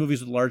it's one of those movies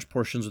with large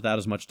portions without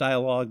as much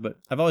dialogue, but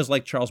I've always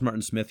liked Charles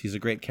Martin Smith. He's a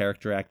great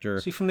character actor.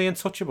 Is he from The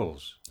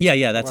Untouchables?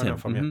 Yeah, that's him.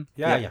 From mm-hmm.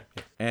 Yeah.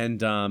 And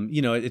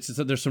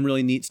there's some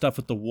really neat stuff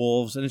with the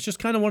wolves, and it's just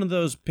kind of one of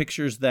those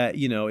pictures that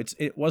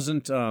it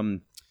wasn't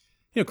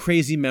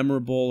crazy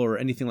memorable or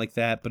anything like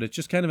that, but it's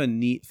just kind of a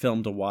neat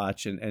film to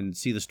watch and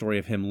see the story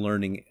of him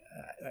learning,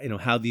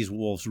 how these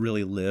wolves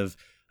really live,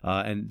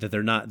 and that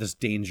they're not this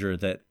danger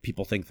that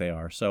people think they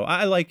are. So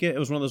I like it. It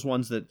was one of those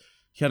ones that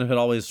kind of had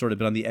always sort of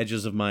been on the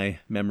edges of my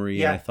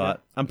memory, and I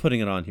thought, I'm putting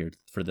it on here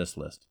for this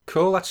list.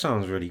 Cool, that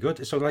sounds really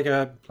good. So like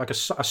a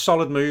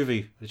solid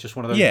movie. It's just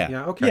one of those.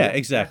 Yeah, okay. Yeah,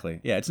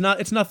 exactly. Yeah, it's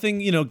nothing,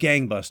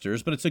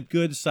 gangbusters, but it's a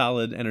good,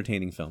 solid,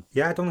 entertaining film.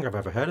 Yeah, I don't think I've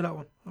ever heard of that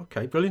one.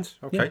 Okay, brilliant.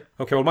 Okay,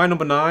 well, my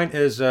number 9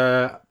 is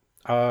from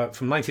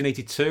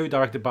 1982,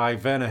 directed by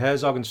Werner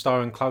Herzog and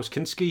starring Klaus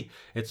Kinski.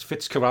 It's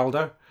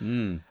Fitzcarraldo.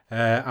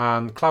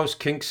 And Klaus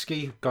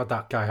Kinski, God,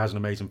 that guy has an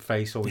amazing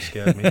face. Always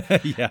scared me.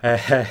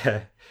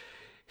 Yeah.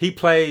 He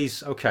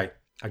plays, a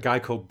guy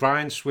called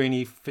Brian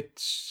Sweeney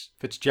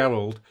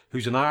Fitzgerald,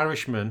 who's an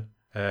Irishman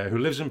who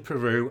lives in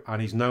Peru,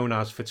 and he's known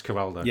as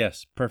Fitzcarraldo.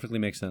 Yes, perfectly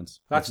makes sense.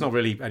 That's not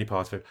really any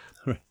part of it.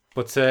 Right.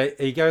 But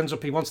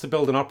he wants to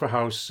build an opera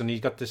house, and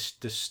he's got this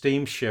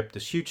steamship,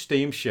 this huge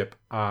steamship,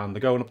 and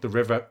they're going up the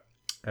river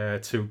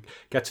to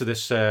get to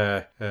this,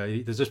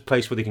 there's this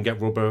place where they can get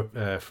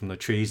rubber from the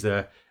trees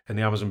there in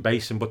the Amazon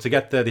basin. But to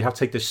get there, they have to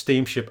take this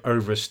steamship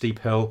over a steep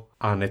hill,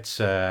 and it's...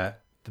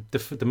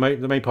 The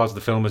main part of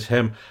the film is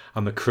him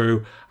and the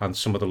crew and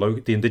some of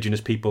the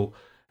indigenous people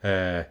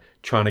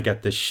trying to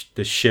get this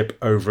ship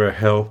over a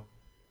hill,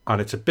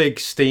 and it's a big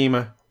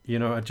steamer.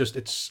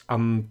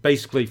 And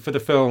basically for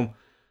the film,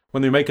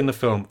 when they were making the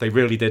film, they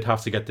really did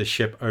have to get this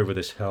ship over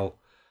this hill,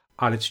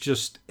 and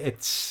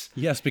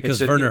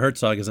because Werner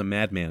Herzog is a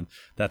madman.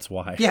 That's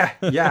why. Yeah,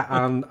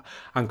 and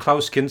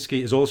Klaus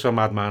Kinski is also a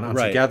madman, and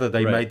together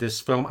they made this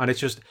film, and it's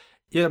just.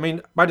 Yeah, I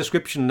mean, my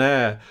description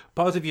there,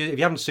 part of you, if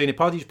you haven't seen it,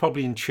 part of you's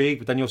probably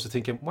intrigued, but then you're also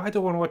thinking, why do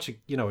I want to watch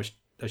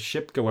a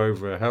ship go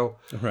over a hill?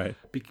 Right.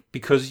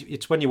 Because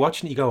it's when you're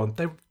watching it, you go,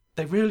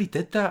 they really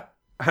did that.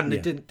 And they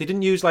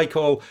didn't use have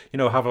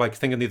like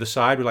thing on the other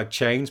side with like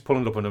chains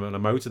pulling up on a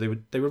motor.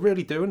 They were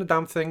really doing the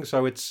damn thing.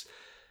 So it's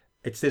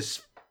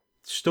this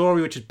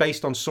story which is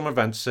based on certain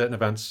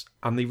events,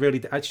 and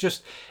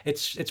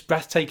it's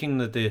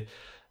breathtaking.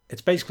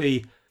 It's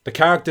basically... The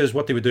characters,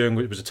 what they were doing,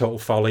 it was a total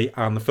folly,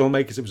 and the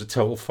filmmakers, it was a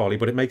total folly.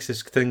 But it makes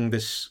this thing,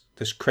 this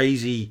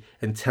crazy,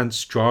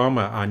 intense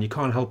drama, and you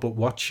can't help but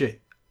watch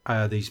it.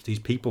 These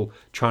people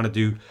trying to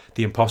do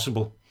the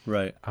impossible,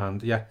 right?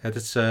 And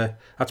that's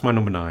my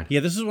number 9.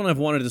 Yeah, this is one I've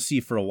wanted to see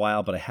for a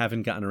while, but I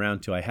haven't gotten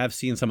around to. I have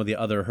seen some of the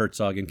other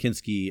Herzog and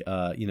Kinski,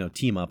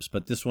 team ups,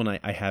 but this one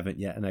I haven't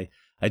yet, and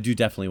I do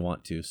definitely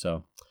want to.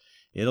 So.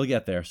 It'll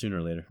get there sooner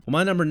or later. Well,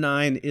 my number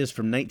 9 is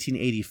from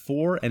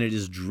 1984, and it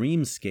is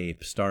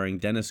Dreamscape, starring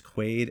Dennis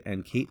Quaid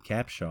and Kate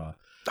Capshaw.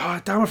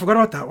 Oh, damn, I forgot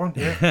about that one.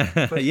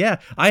 Yeah.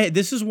 Yeah.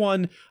 This is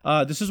one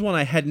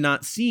I had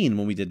not seen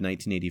when we did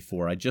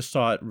 1984. I just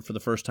saw it for the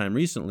first time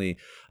recently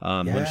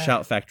when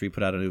Shout Factory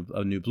put out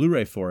a new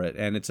Blu-ray for it,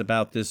 and it's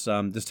about this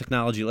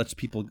technology lets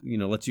people,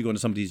 lets you go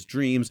into somebody's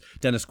dreams.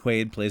 Dennis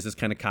Quaid plays this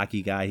kind of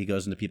cocky guy. He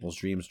goes into people's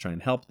dreams to try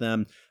and help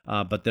them,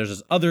 but there's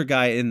this other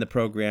guy in the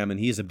program, and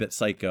he's a bit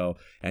psycho,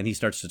 and he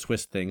starts to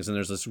twist things. And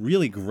there's this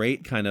really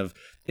great kind of.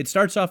 It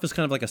starts off as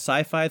kind of like a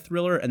sci-fi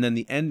thriller, and then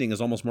the ending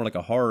is almost more like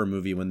a horror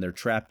movie when they're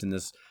trapped in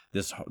this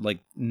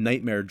like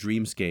nightmare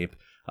dreamscape.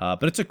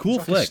 But it's a cool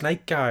like flick. A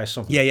snake guy or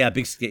something. Yeah,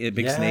 big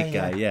snake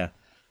guy. Yeah.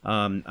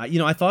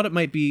 I thought it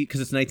might be, because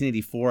it's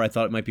 1984, I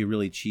thought it might be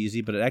really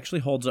cheesy, but it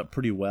actually holds up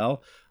pretty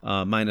well,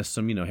 minus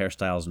some,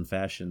 hairstyles and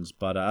fashions.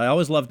 But I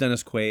always loved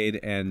Dennis Quaid,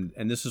 and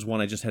this is one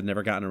I just had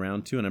never gotten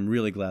around to, and I'm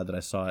really glad that I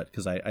saw it,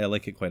 because I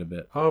like it quite a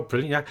bit. Oh,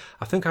 brilliant. Yeah,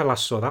 I think I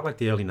last saw that like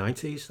the early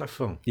 90s, that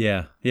film.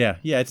 Yeah.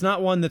 It's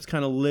not one that's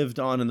kind of lived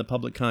on in the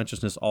public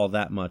consciousness all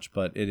that much,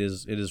 but it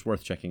is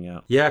worth checking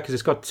out. Yeah, because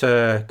it's got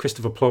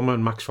Christopher Plummer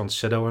and Max von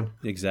Sydow in.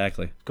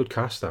 Exactly. Good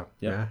cast, that.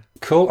 Yep. Yeah.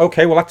 Cool.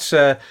 Okay, well, that's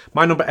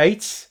my number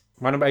 8.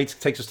 My number 8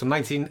 takes us to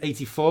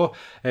 1984.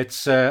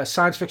 It's a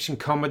science fiction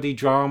comedy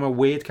drama,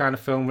 weird kind of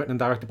film written and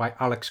directed by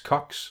Alex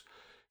Cox,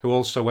 who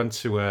also went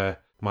to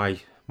my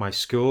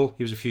school.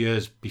 He was a few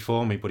years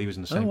before me, but he was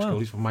in the same school.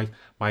 He's from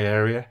my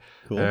area.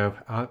 Cool.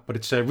 But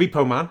it's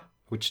Repo Man,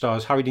 which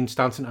stars Harry Dean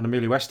Stanton and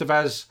Emilio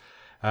Estevez.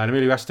 And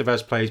Emilio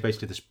Estevez plays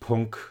basically this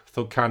punk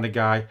thug kind of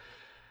guy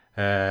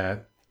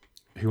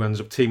who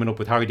ends up teaming up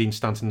with Harry Dean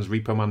Stanton's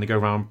Repo Man. They go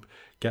around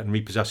getting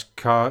repossessed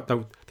cars.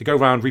 They go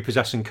around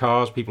repossessing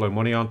cars people owe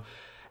money on.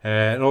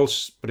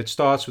 But it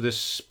starts with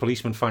this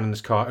policeman finding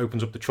this car,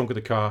 opens up the trunk of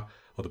the car,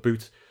 or the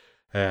boot.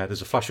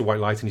 There's a flash of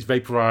white light and he's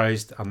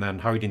vaporized. And then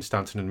Harry Dean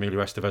Stanton and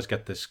Emilio Estevez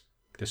get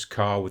this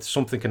car with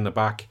something in the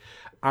back.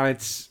 And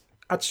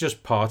that's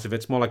just part of it.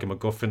 It's more like a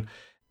MacGuffin.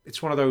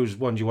 It's one of those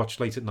ones you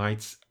watch late at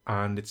night,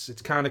 and it's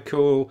kind of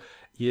cool,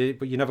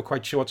 but you're never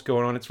quite sure what's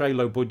going on. It's very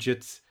low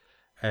budget.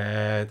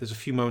 There's a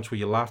few moments where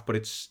you laugh, but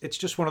it's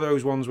just one of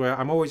those ones where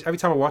every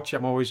time I watch it,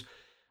 I'm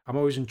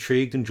always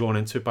intrigued and drawn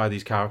into it by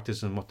these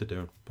characters and what they're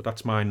doing. But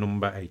that's my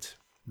number 8.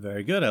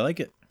 Very good. I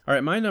like it. All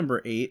right, my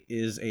number 8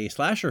 is a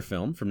slasher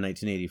film from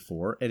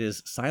 1984. It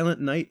is Silent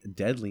Night,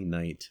 Deadly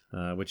Night,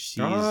 which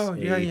sees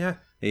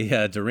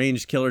a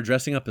deranged killer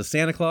dressing up as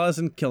Santa Claus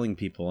and killing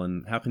people.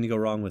 And how can you go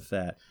wrong with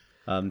that?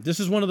 This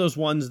is one of those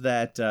ones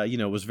that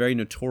was very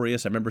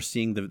notorious. I remember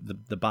seeing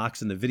the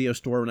box in the video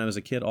store when I was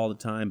a kid all the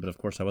time, but of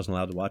course I wasn't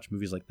allowed to watch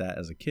movies like that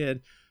as a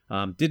kid.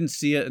 Didn't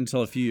see it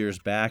until a few years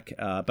back,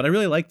 but I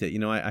really liked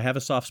it. I have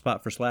a soft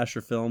spot for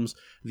slasher films.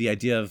 The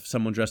idea of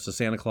someone dressed as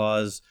Santa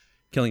Claus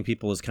killing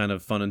people is kind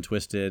of fun and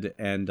twisted,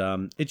 and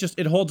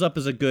it holds up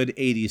as a good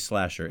 80s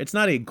slasher. It's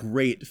not a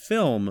great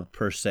film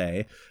per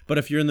se, but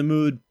if you're in the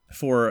mood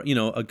for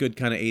a good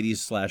kind of 80s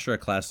slasher, a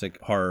classic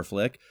horror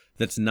flick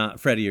that's not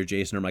Freddy or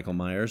Jason or Michael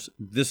Myers,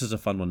 this is a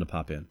fun one to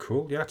pop in.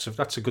 Cool. Yeah,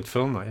 that's a good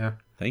film, that. Yeah.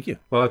 Thank you.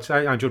 Well,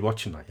 I enjoyed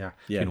watching that. Yeah.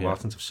 It's been a while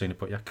since I've seen it,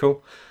 but yeah,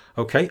 cool.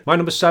 Okay, my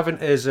number 7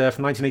 is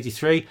from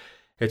 1983.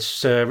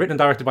 It's written and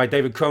directed by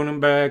David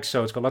Cronenberg,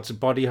 so it's got lots of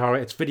body horror.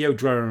 It's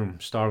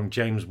Videodrome, starring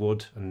James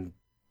Wood and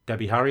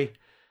Debbie Harry.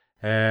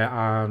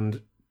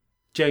 And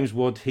James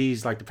Wood,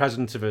 he's like the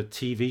president of a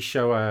TV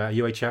show, a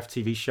UHF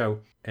TV show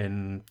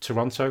in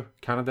Toronto,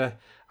 Canada.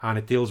 And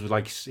it deals with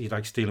he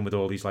likes dealing with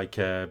all these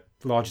larger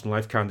than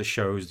life kind of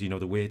shows, the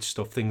weird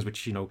stuff, things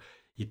which, you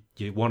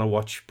want to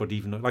watch, but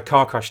even like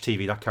Car Crash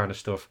TV, that kind of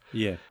stuff.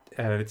 Yeah.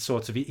 It's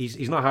sort of,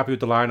 he's not happy with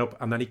the lineup,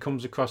 and then he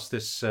comes across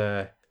this,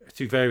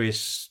 through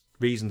various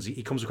reasons,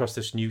 he comes across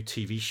this new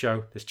TV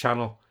show, this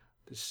channel,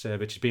 which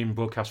is being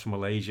broadcast from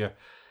Malaysia,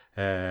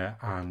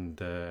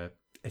 and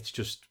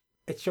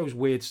it shows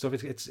weird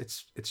stuff.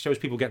 It shows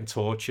people getting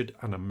tortured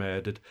and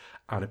murdered,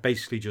 and it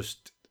basically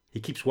just, he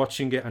keeps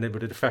watching it,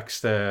 but it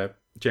affects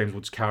James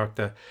Wood's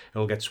character. It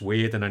all gets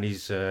weird, and then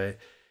he's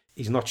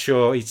not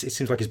sure. It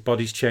seems like his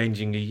body's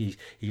changing. His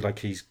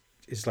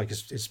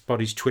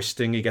body's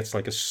twisting. He gets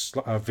like a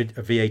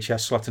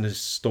VHS slot in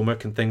his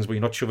stomach and things, but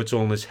you're not sure if it's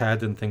all in his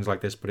head and things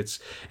like this. But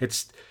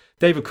it's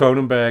David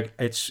Cronenberg.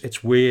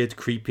 It's weird,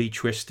 creepy,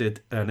 twisted,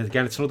 and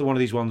again, it's another one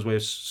of these ones where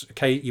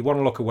you want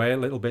to look away a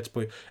little bit,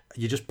 but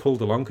you just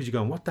pulled along because you're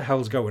going, what the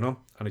hell's going on?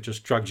 And it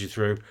just drags you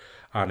through.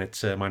 And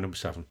it's my number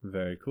 7.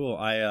 Very cool.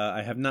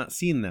 I have not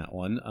seen that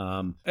one.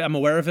 I'm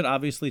aware of it,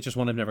 obviously. It's just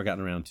one I've never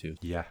gotten around to.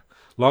 Yeah.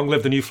 Long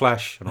live the new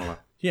Flash and all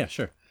that. Yeah,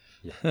 sure.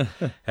 Yeah.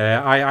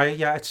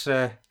 It's.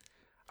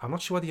 I'm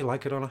not sure whether you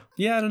like it or not.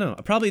 Yeah, I don't know.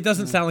 Probably it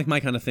doesn't sound like my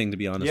kind of thing, to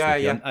be honest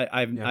with you. Yeah.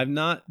 I've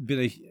not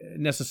been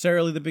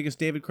necessarily the biggest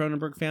David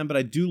Cronenberg fan, but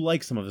I do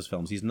like some of his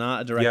films. He's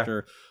not a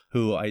director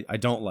who I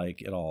don't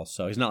like at all.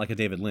 So he's not like a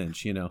David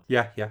Lynch,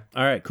 Yeah.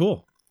 All right,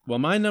 cool. Well,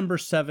 my number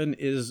 7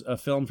 is a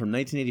film from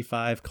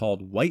 1985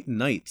 called White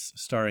Nights,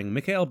 starring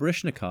Mikhail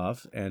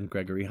Baryshnikov and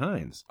Gregory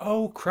Hines.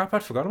 Oh, crap,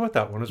 I'd forgotten about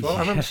that one as well.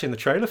 I remember seeing the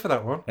trailer for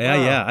that one.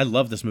 Yeah, I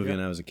loved this movie when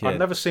I was a kid. I've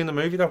never seen the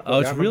movie, though.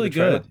 Oh, it's really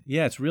good.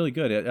 Yeah, it's really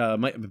good.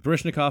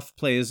 Baryshnikov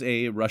plays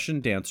a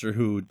Russian dancer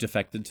who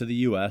defected to the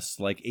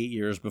U.S. like 8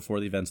 years before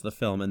the events of the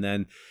film, and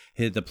then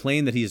the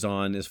plane that he's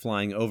on is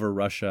flying over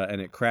Russia, and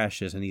it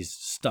crashes, and he's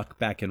stuck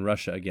back in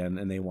Russia again,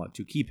 and they want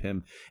to keep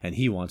him, and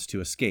he wants to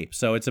escape.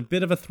 So it's a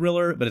bit of a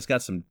thriller, but it's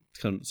got some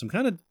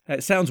kind of,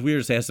 it sounds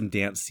weird to say it has some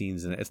dance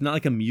scenes in it. It's not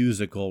like a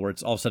musical where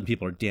it's all of a sudden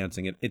people are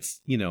dancing.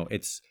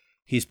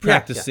 He's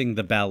practicing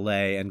the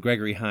ballet, and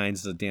Gregory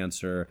Hines is a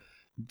dancer.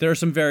 There are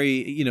some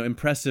very,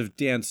 impressive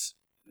dance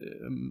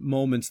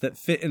moments that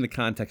fit in the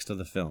context of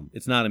the film.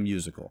 It's not a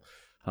musical.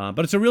 But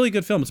it's a really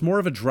good film. It's more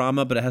of a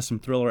drama, but it has some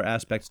thriller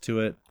aspects to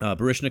it.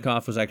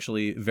 Baryshnikov was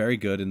actually very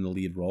good in the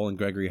lead role, and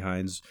Gregory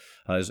Hines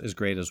is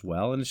great as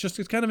well. And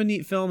it's kind of a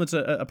neat film. It's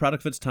a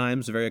product of its time.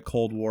 It's a very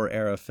Cold War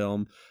era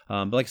film.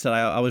 But like I said,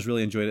 I always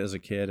really enjoyed it as a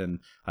kid, and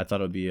I thought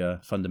it would be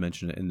fun to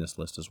mention it in this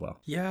list as well.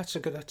 Yeah,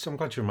 I'm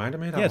glad you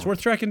reminded me of that. Yeah, it's worth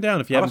tracking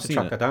down if you haven't seen it.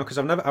 I'll have to track that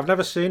down because I've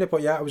never seen it.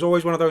 But yeah, it was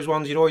always one of those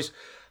ones. You'd always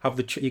have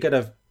you get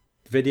a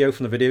video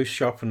from the video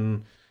shop,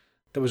 and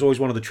there was always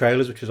one of the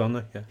trailers which was on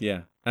there.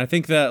 Yeah. I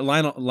think that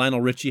Lionel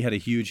Richie had a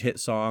huge hit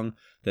song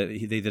that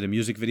they did a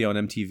music video on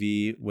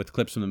MTV with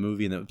clips from the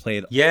movie, and that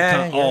played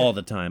all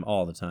the time.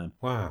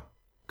 Wow.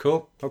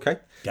 Cool. Okay.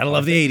 Gotta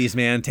love the 80s,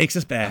 man. Takes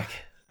us back.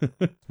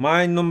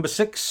 My number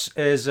 6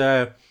 is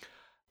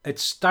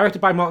it's directed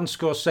by Martin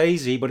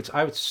Scorsese, but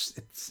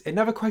it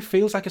never quite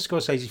feels like a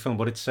Scorsese film,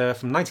 but it's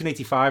from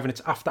 1985, and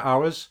it's After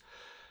Hours,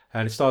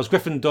 and it stars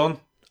Griffin Dunne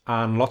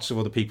and lots of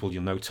other people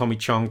you'll know: Tommy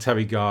Chong,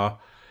 Terry Garr,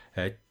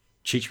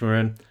 Cheech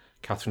Marin,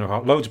 Catherine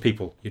O'Hara, loads of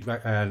people.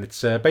 And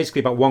it's basically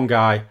about one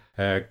guy,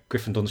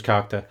 Griffin Dunne's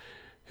character,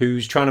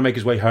 who's trying to make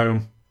his way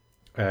home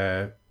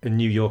in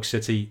New York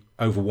City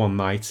over one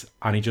night,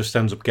 and he just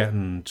ends up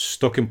getting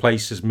stuck in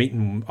places,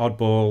 meeting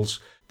oddballs,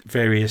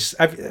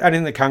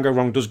 anything that can go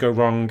wrong does go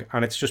wrong,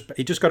 and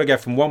he just got to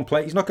get from one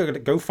place. He's not going to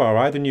go far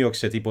either, New York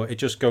City, but it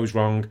just goes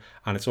wrong,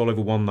 and it's all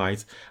over one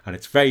night, and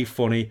it's very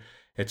funny.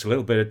 It's a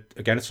little bit,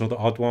 again, it's another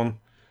odd one,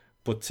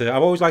 but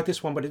I've always liked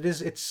this one, but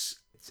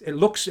it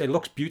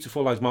looks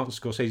beautiful, as Martin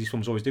Scorsese's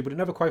films always do, but it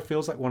never quite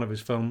feels like one of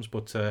his films.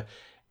 But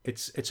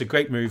it's a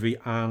great movie,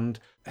 and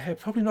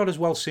probably not as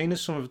well seen as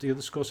some of the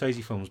other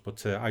Scorsese films,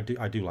 but I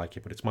do like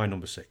it. But it's my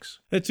number 6.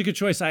 It's a good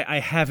choice. I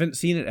haven't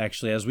seen it,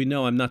 actually. As we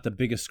know, I'm not the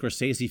biggest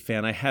Scorsese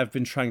fan. I have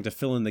been trying to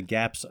fill in the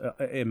gaps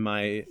in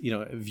my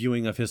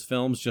viewing of his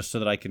films, just so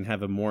that I can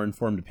have a more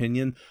informed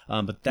opinion.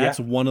 But that's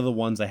one of the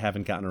ones I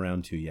haven't gotten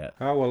around to yet.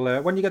 Oh,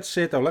 well, when you get to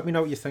see it, though, let me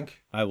know what you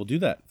think. I will do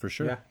that, for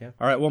sure. Yeah.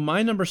 All right, well,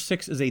 my number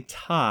 6 is a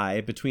tie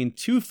between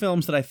two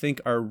films that I think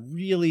are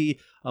really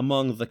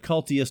among the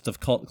cultiest of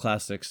cult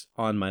classics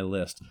on my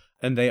list.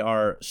 And they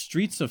are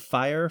Streets of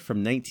Fire from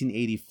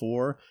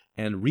 1984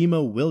 and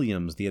Remo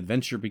Williams, The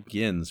Adventure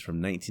Begins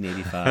from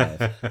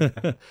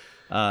 1985.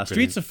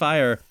 Streets of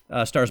Fire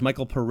stars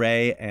Michael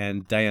Paré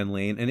and Diane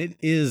Lane, and it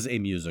is a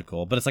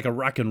musical, but it's like a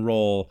rock and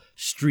roll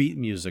street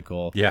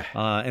musical. Yeah.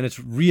 And it's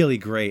really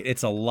great.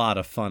 It's a lot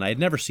of fun. I had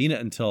never seen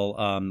it until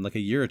like a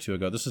year or two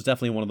ago. This is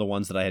definitely one of the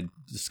ones that I had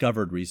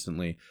discovered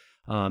recently.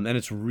 And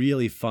it's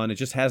really fun. It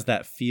just has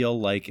that feel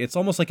like, it's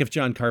almost like if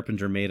John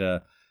Carpenter made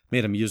a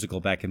musical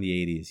back in the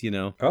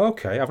 80s,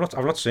 Okay, I've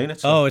not seen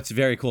it. So. Oh, it's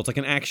very cool. It's like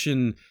an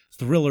action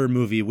thriller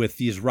movie with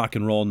these rock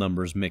and roll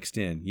numbers mixed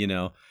in,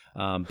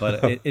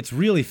 But it's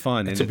really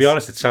fun. And to be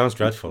honest, it sounds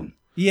dreadful.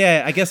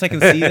 Yeah, I guess I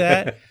can see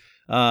that.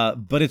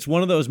 But it's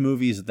one of those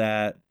movies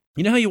that,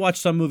 you know how you watch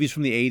some movies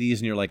from the 80s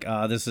and you're like,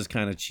 this is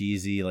kind of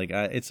cheesy, like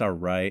it's all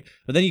right.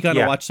 But then you kind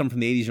of watch some from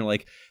the 80s and you're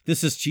like,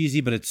 this is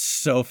cheesy, but it's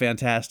so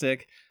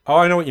fantastic. Oh,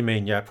 I know what you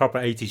mean. Yeah, proper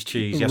 80s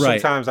cheese. Yeah, right.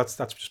 Sometimes that's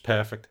just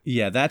perfect.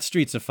 Yeah, that's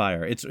Streets of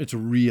Fire. It's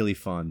really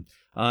fun.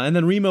 And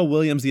then Remo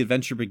Williams, The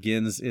Adventure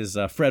Begins, is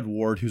Fred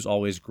Ward, who's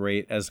always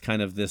great as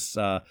kind of this,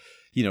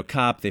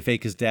 cop. They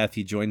fake his death.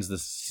 He joins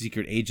this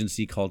secret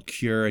agency called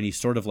Cure, and he's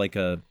sort of like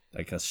a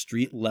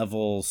street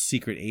level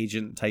secret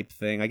agent type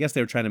thing. I guess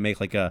they were trying to make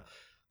like a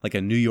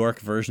New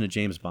York version of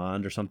James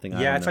Bond or something.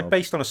 Yeah, it's like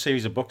based on a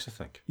series of books, I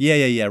think.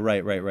 Yeah.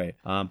 Right.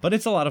 But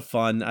it's a lot of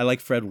fun. I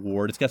like Fred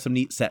Ward. It's got some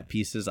neat set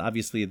pieces.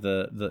 Obviously,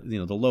 the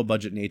low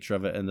budget nature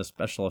of it and the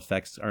special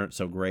effects aren't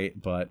so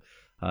great, but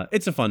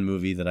it's a fun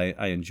movie that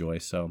I enjoy.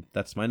 So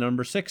that's my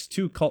number 6,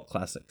 2 cult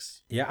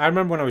classics. Yeah, I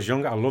remember when I was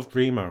younger, I loved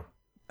Remo.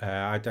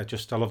 I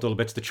loved all the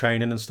bits of the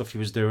training and stuff he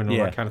was doing and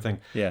all that kind of thing.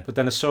 Yeah. But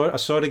then I saw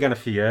it again a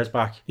few years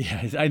back.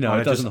 Yeah, I know.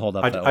 It doesn't hold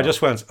up that well. I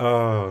just went,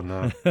 oh,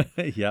 no.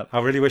 Yep. I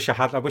really wish I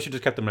had. I wish I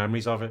just kept the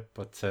memories of it.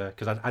 But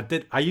because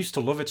I used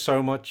to love it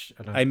so much.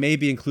 And I may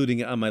be including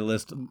it on my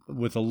list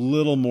with a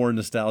little more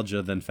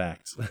nostalgia than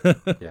facts.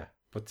 Yeah.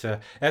 But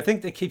I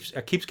think it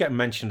keeps getting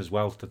mentioned as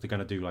well that they're going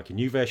to do like a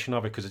new version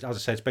of it because, as I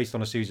said, it's based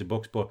on a series of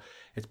books, but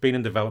it's been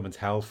in development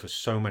hell for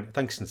so many. I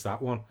think since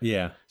that one,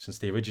 since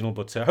the original.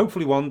 But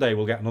hopefully one day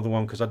we'll get another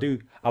one because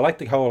I like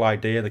the whole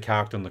idea, the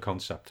character, and the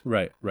concept.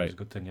 Right. It's a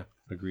good thing, yeah.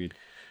 Agreed.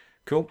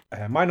 Cool.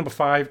 My number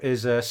 5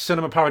 is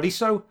Cinema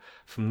Paradiso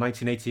from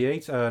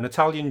 1988, an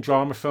Italian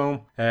drama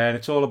film. And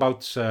it's all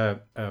about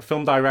a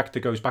film director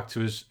goes back to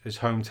his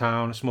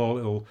hometown, a small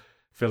little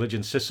village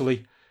in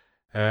Sicily.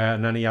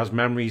 And then he has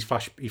memories.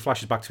 He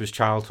flashes back to his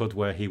childhood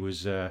where he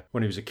was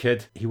when he was a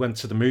kid. He went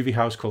to the movie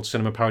house called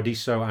Cinema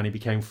Paradiso, and he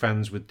became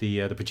friends with the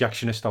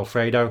projectionist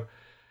Alfredo.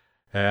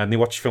 And they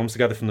watched films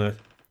together from the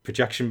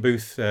projection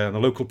booth. The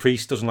local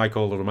priest doesn't like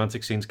all the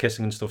romantic scenes,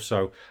 kissing and stuff,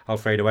 so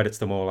Alfredo edits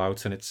them all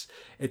out. And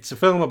it's a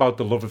film about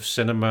the love of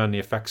cinema and the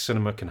effects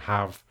cinema can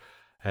have.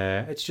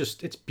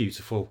 It's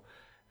beautiful.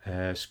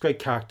 It's great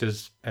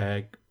characters,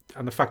 and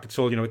the fact it's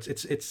all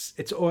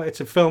it's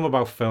a film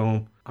about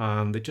film,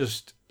 and it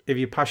just. If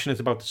you're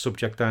passionate about the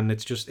subject, then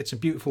it's a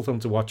beautiful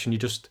film to watch, and it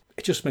just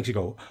makes you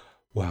go,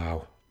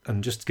 wow,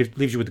 and just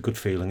leaves you with a good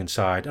feeling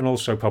inside, and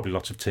also probably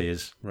lots of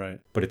tears. Right.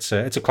 But it's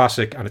a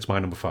classic, and it's my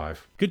number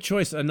 5. Good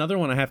choice. Another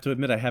one I have to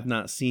admit I have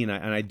not seen,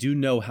 and I do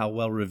know how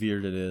well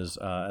revered it is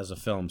as a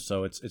film,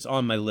 so it's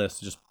on my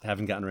list. Just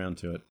haven't gotten around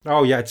to it.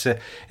 Oh yeah,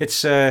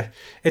 it's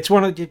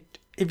one of.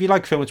 If you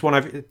like film, it's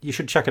one you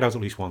should check it out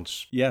at least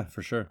once. Yeah,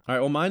 for sure. All right.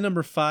 Well, my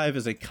number 5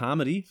 is a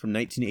comedy from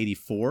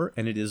 1984,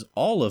 and it is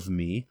All of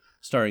Me,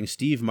 starring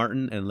Steve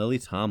Martin and Lily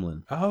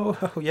Tomlin.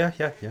 Oh yeah.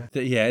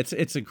 Yeah,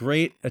 it's a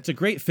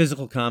great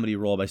physical comedy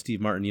role by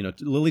Steve Martin. You know,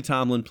 Lily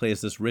Tomlin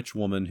plays this rich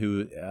woman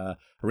who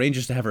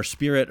arranges to have her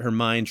spirit, her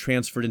mind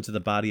transferred into the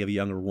body of a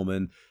younger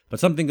woman, but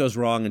something goes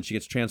wrong and she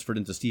gets transferred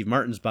into Steve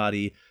Martin's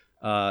body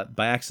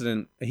by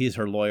accident. He's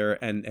her lawyer,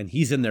 and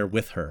he's in there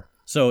with her.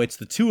 So it's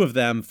the two of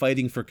them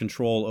fighting for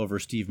control over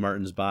Steve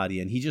Martin's body,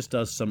 and he just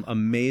does some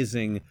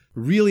amazing,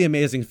 really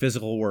amazing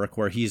physical work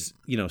where he's,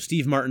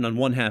 Steve Martin on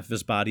one half of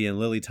his body and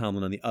Lily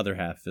Tomlin on the other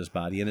half of his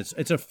body, and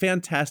it's a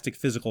fantastic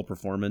physical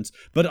performance,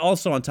 but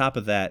also on top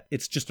of that,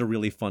 it's just a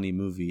really funny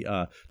movie.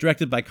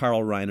 Directed by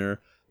Carl Reiner,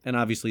 and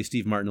obviously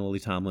Steve Martin and Lily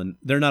Tomlin,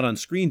 they're not on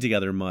screen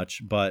together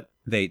much, but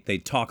they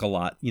talk a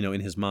lot,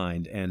 in his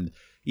mind, and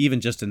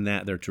even just in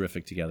that, they're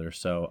terrific together.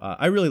 So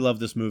I really love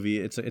this movie.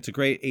 It's a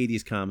great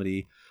 80s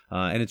comedy.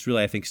 And it's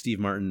really, I think, Steve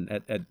Martin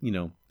at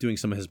doing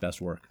some of his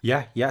best work.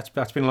 Yeah. It's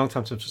been a long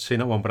time since I've seen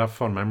that one, but I have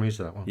fond memories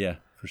of that one. Yeah,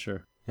 for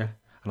sure. Yeah,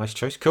 a nice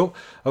choice. Cool.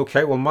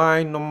 Okay, well,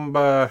 my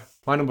number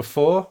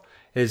 4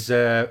 is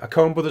a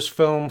Coen Brothers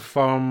film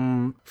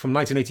from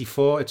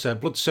 1984. It's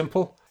Blood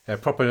Simple, a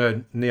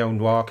proper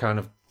neo-noir kind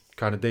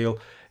of deal.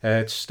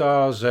 It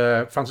stars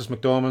Frances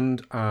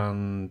McDormand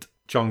and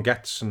John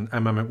Getz and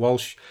M. Emmett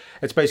Walsh.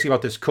 It's basically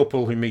about this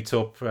couple who meet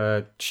up.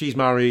 She's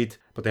married,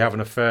 but they have an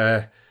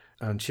affair.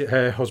 And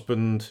her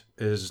husband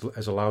is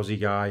a lousy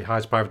guy,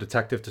 hires a private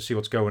detective to see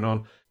what's going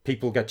on.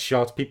 People get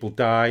shot, people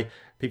die,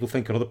 people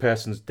think another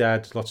person's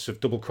dead, lots of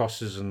double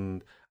crosses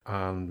and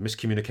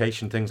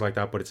miscommunication, things like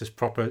that. But it's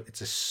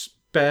a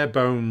bare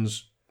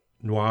bones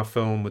noir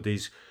film with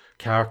these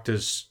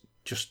characters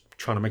just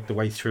trying to make their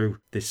way through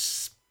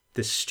this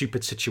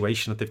stupid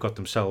situation that they've got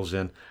themselves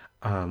in.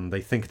 And they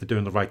think they're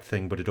doing the right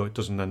thing, but it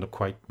doesn't end up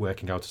quite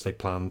working out as they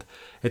planned.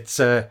 It's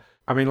some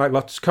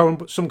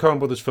Coen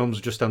Brothers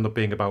films just end up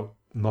being about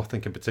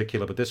nothing in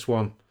particular, but this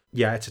one,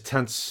 yeah, it's a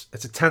tense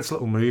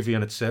little movie,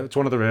 and it's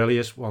one of the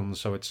earliest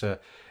ones, so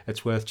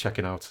it's worth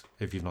checking out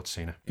if you've not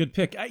seen it. Good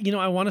pick.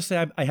 I want to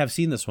say I have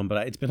seen this one,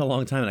 but it's been a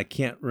long time and I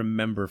can't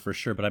remember for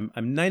sure. But I'm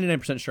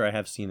 99% sure I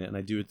have seen it, and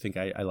I do think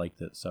I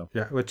liked it. So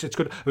yeah, it's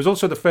good. It was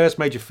also the first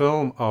major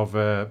film of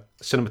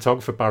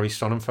cinematographer Barry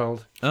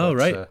Sonnenfeld. Oh,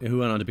 right, who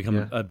went on to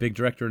become a big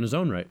director in his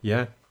own right.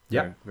 Yeah.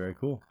 Yeah. Very, very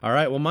cool. All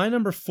right. Well, my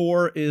number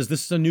 4 this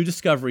is a new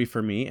discovery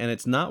for me, and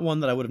it's not one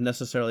that I would have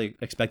necessarily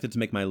expected to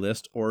make my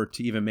list or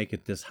to even make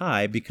it this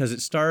high because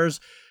it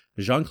stars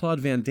Jean-Claude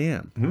Van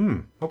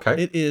Damme.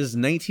 Okay. It is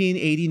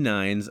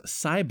 1989's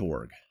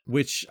Cyborg,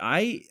 which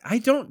I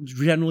don't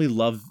generally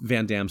love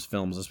Van Damme's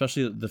films,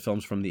 especially the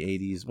films from the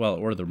 80s,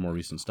 or the more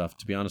recent stuff,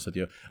 to be honest with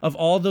you. Of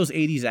all those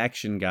 80s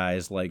action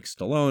guys like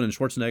Stallone and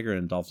Schwarzenegger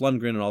and Dolph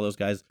Lundgren and all those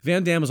guys,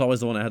 Van Damme was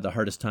always the one I had the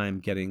hardest time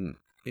getting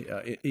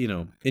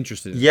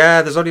interested in.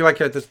 Yeah, there's only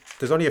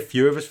there's only a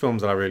few of his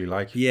films that I really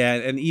like. Yeah,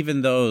 and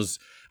even those,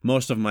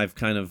 most of them I've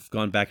kind of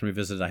gone back and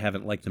revisited. I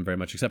haven't liked them very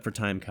much, except for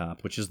Time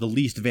Cop, which is the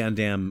least Van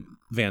Damme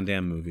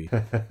movie.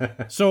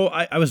 So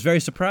I was very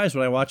surprised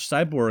when I watched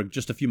Cyborg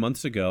just a few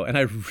months ago, and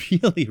I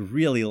really,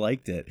 really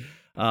liked it.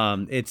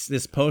 It's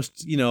this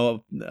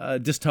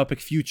dystopic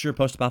future,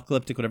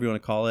 post-apocalyptic, whatever you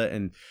want to call it,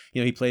 and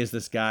he plays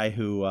this guy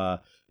who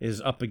is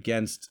up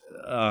against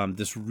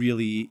this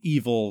really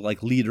evil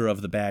leader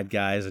of the bad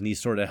guys, and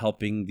he's sort of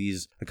helping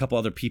a couple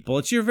other people.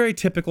 It's your very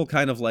typical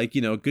kind of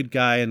good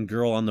guy and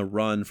girl on the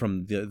run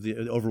from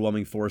the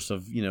overwhelming force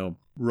of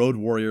road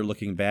warrior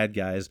looking bad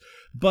guys.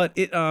 But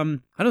I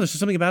don't know, there's just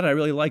something about it I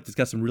really liked. It's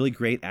got some really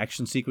great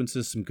action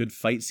sequences, some good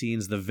fight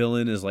scenes. The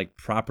villain is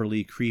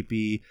properly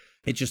creepy.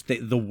 It just,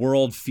 the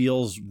world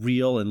feels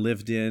real and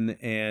lived in,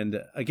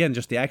 and again,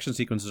 just the action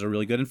sequences are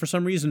really good. And for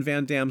some reason,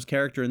 Van Damme's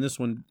character in this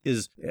one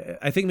is,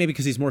 I think maybe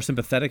because he's more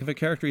sympathetic of a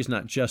character, he's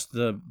not just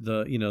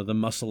the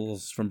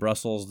muscles from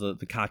Brussels,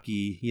 the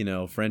cocky,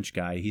 French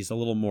guy. He's a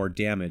little more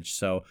damaged.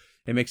 So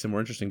it makes it more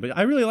interesting. But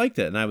I really liked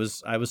it, and I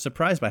was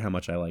surprised by how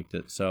much I liked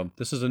it. So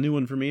this is a new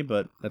one for me,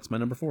 but that's my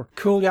number 4.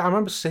 Cool, yeah, I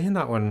remember seeing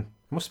that one.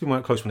 It must have been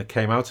quite close when it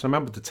came out, and I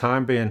remember at the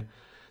time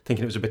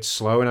thinking it was a bit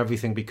slow and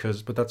everything,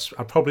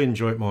 I'd probably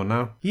enjoy it more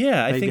now.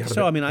 Yeah, I Maybe think had a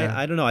so. bit- I mean, yeah.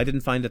 I don't know. I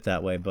didn't find it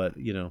that way, but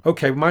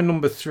Okay, my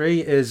number 3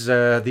 is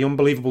The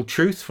Unbelievable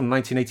Truth from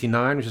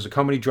 1989, which is a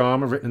comedy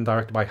drama written and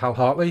directed by Hal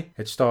Hartley.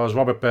 It stars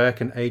Robert Burke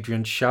and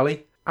Adrian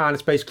Shelley, and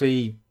it's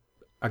basically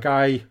a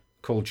guy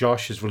called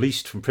Josh is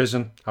released from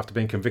prison after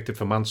being convicted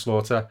for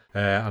manslaughter,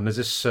 and there's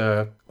this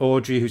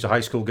Audrey, who's a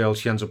high school girl.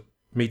 She ends up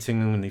meeting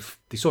him, and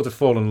they sort of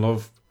fall in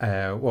love.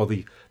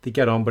 They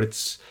get on, but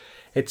it's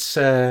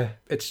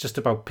just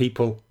about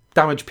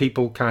damaged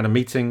people kind of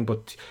meeting,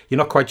 but you're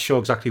not quite sure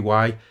exactly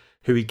why,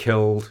 who he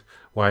killed,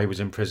 why he was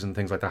in prison,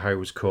 things like that, how he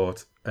was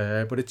caught.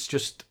 But it's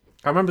just,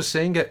 I remember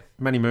seeing it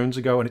many moons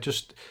ago, and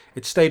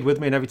it stayed with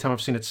me, and every time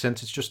I've seen it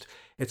since,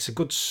 it's a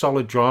good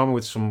solid drama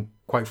with some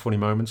quite funny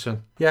moments,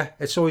 and yeah,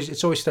 it's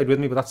always stayed with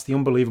me. But that's The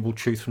Unbelievable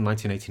Truth from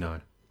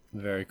 1989.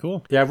 very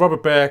cool. Yeah,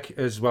 Robert Burke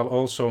as well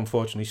also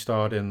unfortunately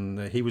starred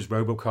in, he was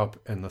RoboCop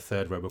in the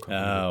third RoboCop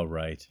movie. Oh,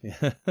 right.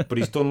 But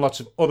he's done lots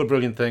of other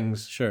brilliant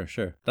things. Sure.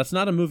 That's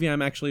not a movie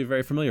I'm actually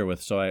very familiar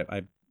with, so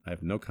I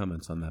have no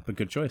comments on that, but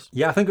good choice.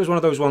 Yeah, I think it was one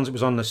of those ones that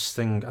was on this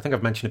thing. I think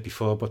I've mentioned it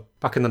before, but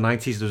back in the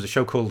 90s, there was a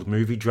show called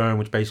Movie Drone,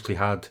 which basically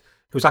it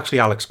was actually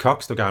Alex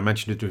Cox, the guy I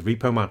mentioned, with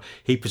Repo Man.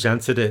 He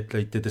presented it.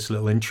 They did this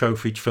little intro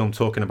for each film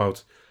talking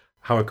about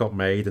how it got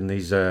made, and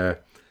these,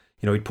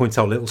 he'd point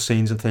out little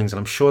scenes and things, and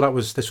I'm sure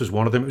this was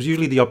one of them. It was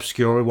usually the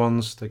obscure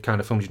ones, the kind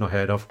of films you've not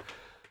heard of.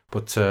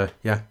 But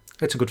yeah,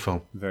 it's a good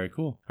film. Very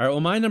cool. All right, well,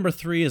 my number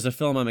 3 is a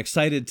film I'm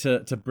excited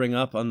to bring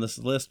up on this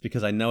list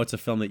because I know it's a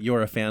film that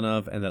you're a fan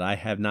of and that I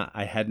had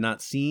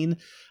not seen.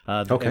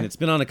 Okay. And it's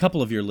been on a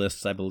couple of your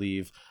lists, I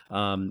believe.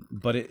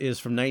 But it is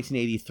from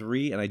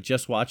 1983, and I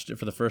just watched it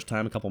for the first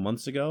time a couple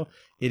months ago.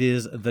 It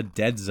is The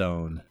Dead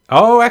Zone.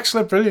 Oh,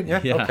 excellent, brilliant, yeah.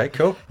 Yeah. Okay,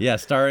 cool. Yeah,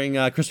 starring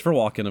Christopher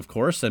Walken, of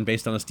course, and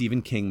based on a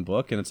Stephen King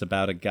book. And it's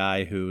about a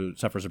guy who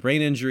suffers a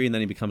brain injury, and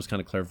then he becomes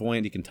kind of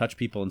clairvoyant. He can touch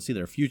people and see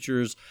their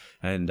futures.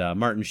 And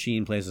Martin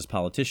Sheen plays this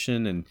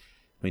politician, and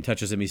when he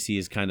touches him, he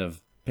sees kind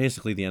of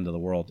basically the end of the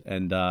world,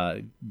 and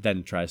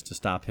then tries to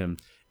stop him.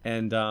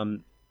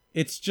 And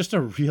it's just a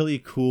really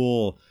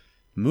cool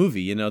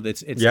movie.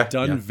 It's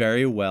done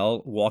very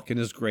well. Walken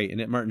is great in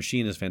it. Martin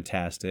Sheen is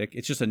fantastic.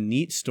 It's just a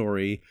neat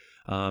story.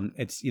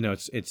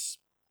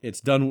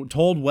 It's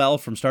told well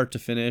from start to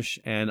finish,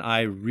 and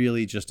I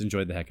really just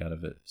enjoyed the heck out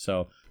of it.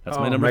 So that's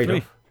my number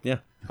 3. Yeah.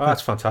 Oh,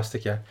 that's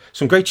fantastic, yeah.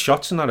 Some great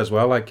shots in that as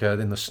well, like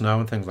in the snow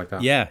and things like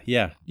that.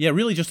 Yeah.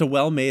 Really just a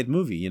well-made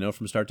movie,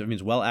 from start to finish.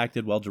 It's well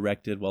acted, well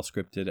directed, well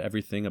scripted.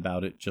 Everything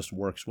about it just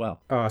works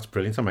well. Oh, that's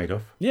brilliant. I made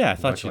up. Yeah, I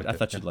thought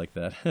you'd like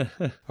that.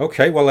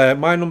 Okay, well,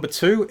 my number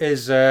 2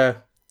 is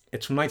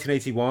it's from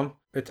 1981.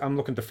 I'm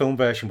looking at the film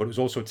version, but it was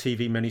also a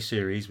TV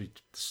miniseries.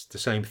 It's the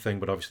same thing,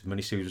 but obviously the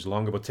miniseries was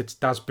longer. But it's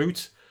Das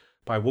Boot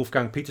by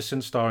Wolfgang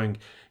Petersen, starring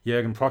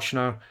Jürgen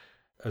Prochnow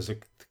as the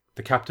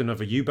captain of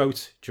a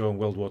U-boat during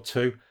World War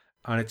II.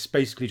 And it's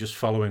basically just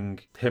following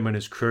him and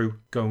his crew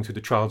going through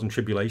the trials and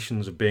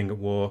tribulations of being at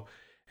war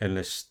in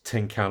this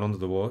tin can under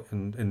the water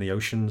in the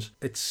oceans.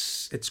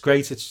 It's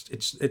great.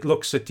 It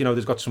looks at,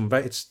 there's got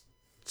it's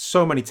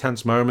so many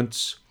tense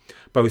moments,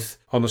 both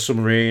on the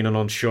submarine and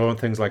on shore and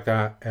things like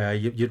that.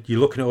 You're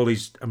looking at all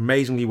these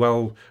amazingly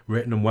well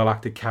written and well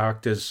acted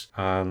characters,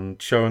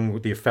 and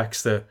showing the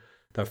effects that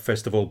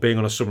first of all being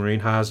on a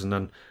submarine has, and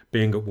then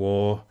being at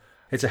war.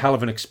 It's a hell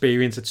of an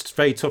experience. It's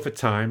very tough at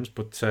times,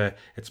 but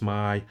it's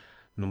my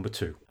number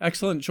 2.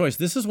 Excellent choice.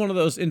 This is one of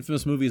those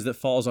infamous movies that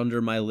falls under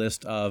my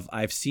list of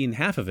I've seen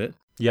half of it.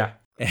 Yeah.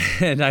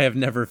 And I have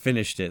never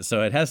finished it.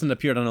 So it hasn't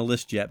appeared on a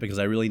list yet because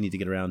I really need to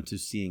get around to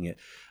seeing it.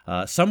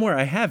 Somewhere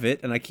I have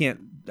it, and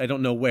I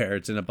don't know where.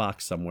 It's in a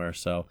box somewhere.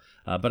 So,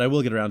 but I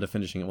will get around to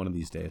finishing it one of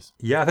these days.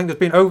 Yeah, I think there's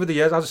been over the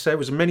years, as I say, it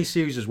was a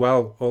mini-series as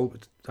well,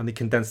 and they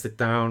condensed it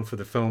down for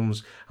the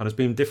films, and there's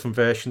been different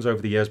versions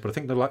over the years, but I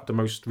think the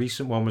most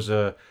recent one was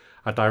a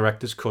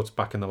director's cut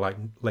back in the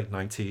late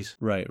 90s.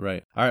 Right. All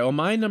right, well,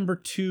 my number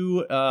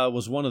 2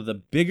 was one of the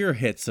bigger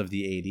hits of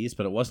the 80s,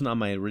 but it wasn't on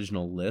my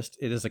original list.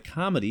 It is a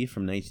comedy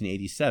from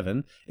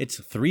 1987. It's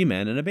 3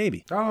 Men and a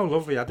Baby. Oh,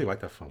 lovely. I do like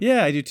that film.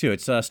 Yeah, I do too.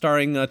 It's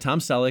starring Tom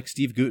Selleck,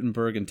 Steve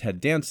Guttenberg, and Ted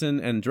Danson,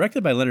 and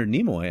directed by Leonard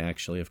Nimoy,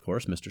 actually, of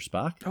course, Mr.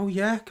 Spock. Oh,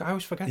 yeah. I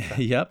always forget that.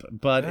 Yep.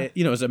 But,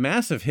 it was a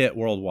massive hit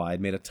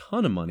worldwide, made a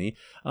ton of money.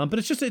 But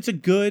it's a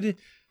good,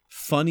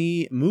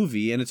 funny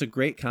movie, and it's a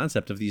great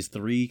concept of these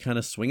 3 kind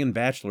of swinging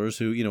bachelors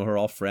who are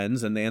all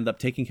friends, and they end up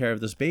taking care of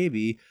this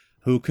baby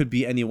who could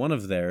be any one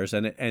of theirs,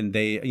 and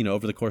they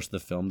over the course of the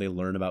film they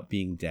learn about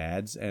being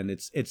dads, and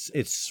it's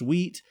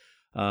sweet,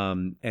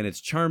 and it's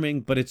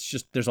charming, but it's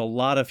just there's a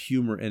lot of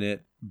humor in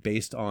it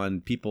based on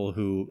people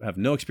who have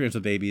no experience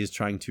with babies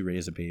trying to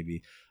raise a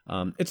baby.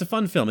 It's a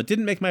fun film. It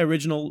didn't make my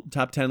original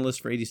top 10 list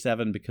for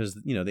 87 because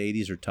the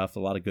 80s are tough, a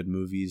lot of good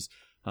movies.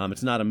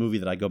 It's not a movie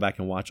that I go back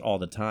and watch all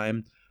the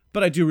time.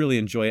 but I do really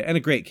enjoy it, and a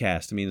great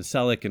cast. I mean,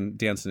 Selleck and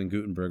Danson and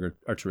Guttenberg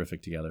are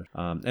terrific together.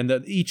 And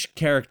each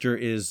character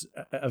is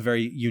a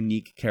very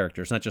unique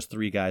character. It's not just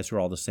three guys who are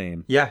all the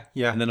same. Yeah,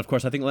 yeah. And then, of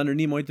course, I think Leonard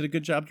Nimoy did a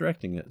good job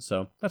directing it.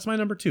 So that's my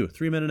number 2,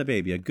 3 Men and a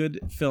Baby, a good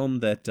film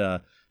that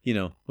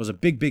was a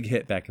big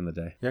hit back in the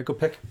day. Yeah, good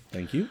pick.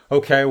 Thank you.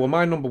 Okay, well,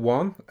 my number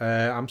 1,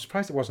 I'm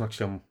surprised it wasn't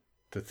actually on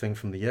the thing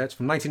from the year. It's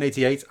from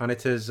 1988, and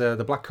it is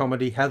the black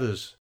comedy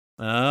Heathers.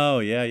 Oh,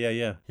 yeah.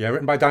 Yeah,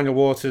 written by Daniel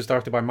Waters,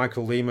 directed by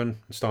Michael Lehman,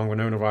 starring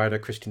Winona Ryder,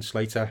 Christian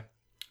Slater,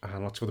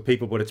 and lots of other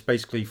people. But it's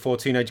basically 4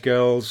 teenage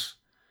girls,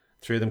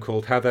 3 of them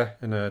called Heather,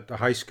 in a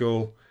high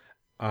school,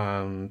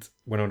 and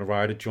Winona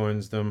Ryder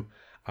joins them,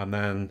 and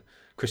then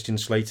Christian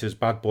Slater's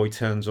bad boy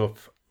turns up,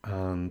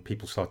 and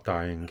people start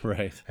dying.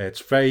 Right.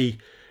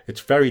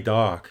 It's very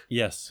dark.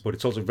 Yes. But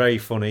it's also very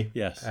funny.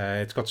 Yes.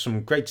 It's got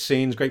some great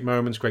scenes, great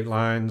moments, great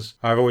lines.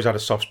 I've always had a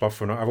soft spot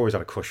for I've always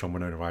had a crush on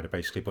Winona Ryder,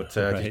 basically. But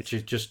Right.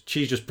 she's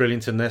just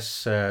brilliant in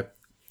this.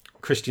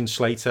 Christian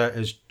Slater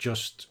is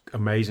just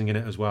amazing in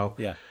it as well.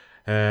 Yeah.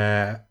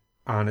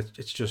 And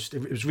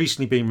it was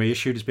recently being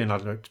reissued. It's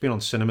been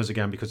on cinemas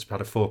again because it's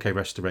had a 4K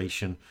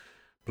restoration,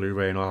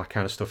 Blu-ray and all that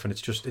kind of stuff, and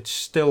it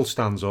still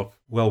stands up.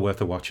 Well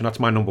worth a watch, and that's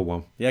my number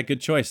 1. Yeah,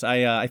 good choice.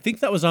 I think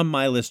that was on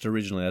my list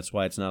originally. That's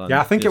why it's not on. Yeah,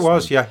 I think it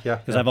was. One. Yeah.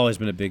 Because I've always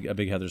been a big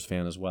Heathers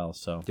fan as well.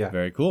 So Yeah.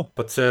 very cool.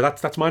 But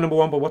that's my number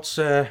 1. But what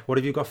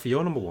have you got for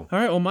your number 1? All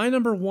right. Well, my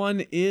number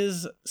 1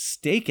 is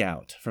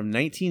Stakeout from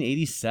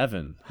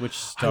 1987, which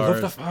stars.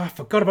 I love that. Oh, I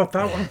forgot about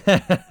that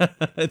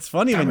one. It's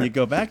funny when you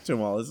go back to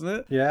them all, isn't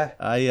it? Yeah.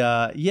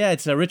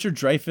 It's Richard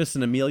Dreyfuss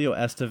and Emilio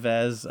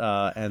Estevez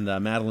and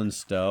Madeline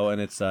Stowe,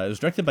 and it was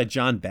directed by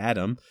John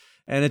Badham.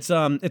 And it's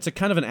a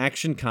kind of an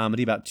action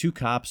comedy about 2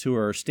 cops who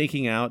are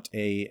staking out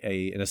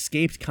an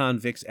escaped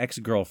convict's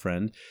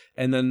ex-girlfriend,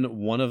 and then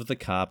one of the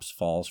cops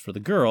falls for the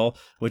girl,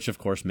 which of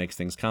course makes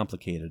things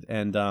complicated.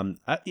 And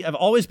I've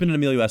always been an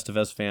Emilio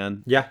Estevez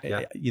fan. Yeah.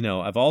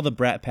 Of all the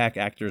Brat Pack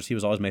actors, he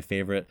was always my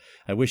favorite.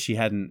 I wish he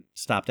hadn't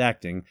stopped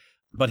acting.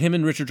 But him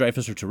and Richard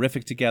Dreyfuss are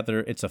terrific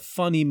together. It's a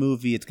funny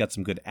movie. It's got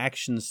some good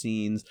action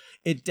scenes.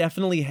 It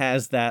definitely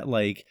has that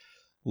like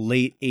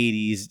late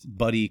 80s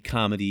buddy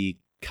comedy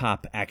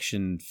cop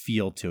action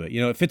feel to it.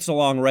 It fits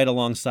right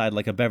alongside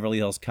like a Beverly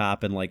Hills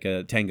Cop and like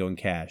a Tango and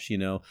Cash,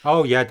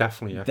 Oh, yeah,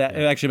 definitely. Yeah. That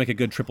would actually make a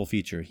good triple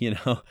feature,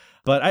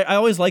 But I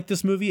always liked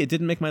this movie. It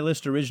didn't make my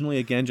list originally,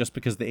 again, just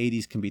because the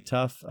 80s can be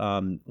tough.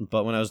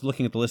 But when I was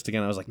looking at the list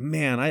again, I was like,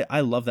 man,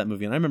 I love that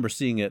movie. And I remember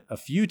seeing it a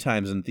few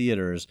times in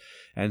theaters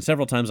and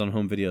several times on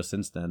home video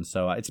since then.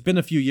 So it's been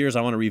a few years.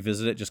 I want to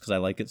revisit it just because I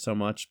like it so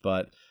much.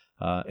 But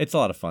it's a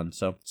lot of fun.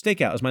 So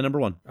Stakeout is my number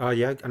 1.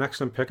 Yeah, an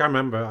excellent pick. I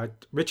remember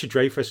Richard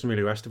Dreyfuss and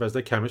Emilio Estevez,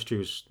 their chemistry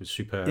was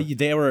superb.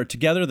 They were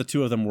together. The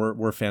 2 of them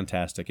were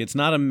fantastic. It's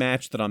not a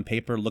match that on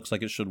paper looks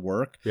like it should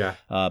work. Yeah.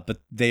 But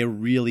they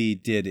really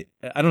did.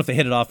 I don't know if they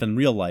hit it off in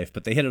real life,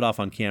 but they hit it off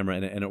on camera,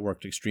 and it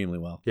worked extremely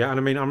well. Yeah, and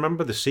I mean, I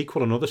remember the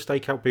sequel, Another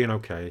Stakeout, being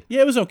okay. Yeah,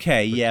 it was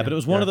okay. But it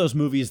was one of those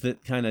movies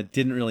that kind of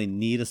didn't really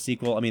need a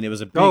sequel. I mean, it was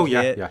a big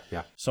hit.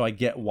 Yeah. So I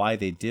get why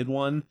they did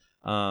one,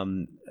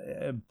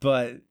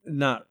 but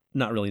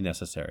not really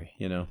necessary,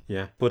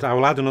 Yeah, but I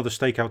will add Another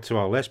Stakeout to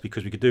our list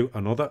because we could do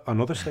another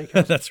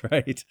Stakeout. That's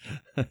right.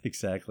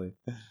 Exactly.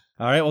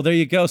 All right, well, there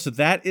you go. So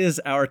that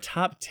is our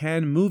top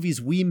 10 movies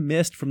we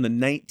missed from the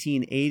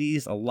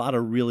 1980s. A lot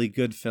of really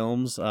good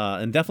films,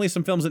 and definitely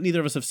some films that neither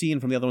of us have seen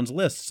from the other one's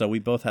list. So we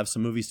both have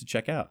some movies to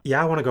check out.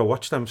 Yeah, I want to go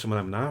watch some of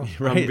them now.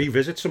 Right. And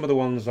revisit some of the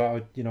ones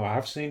that I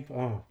have seen.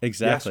 Oh,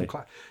 exactly.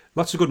 Yeah,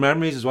 lots of good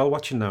memories as well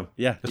watching them.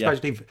 Yeah,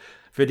 especially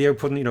video,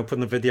 putting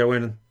the video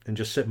in and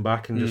just sitting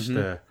back and just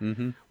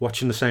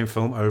watching the same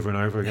film over and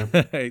over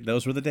again.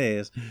 Those were the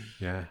days.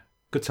 Yeah.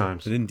 Good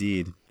times.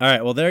 Indeed. All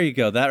right, well, there you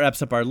go. That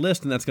wraps up our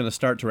list, and that's going to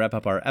start to wrap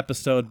up our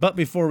episode. But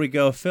before we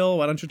go, Phil,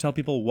 why don't you tell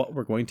people what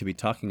we're going to be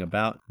talking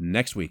about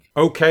next week?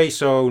 Okay,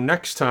 so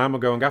next time we're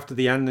going after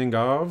the ending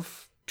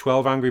of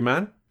 12 Angry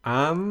Men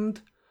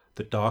and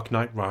The Dark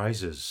Knight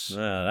Rises.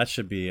 That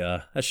should be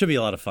a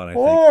lot of fun, I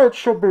think. Oh, it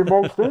should be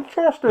most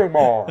interesting,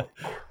 Mark.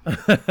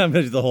 I'm going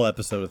to do the whole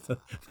episode with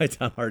my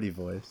Tom Hardy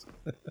voice.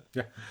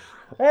 Yeah.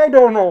 I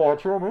don't know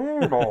what you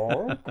mean,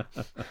 Mark.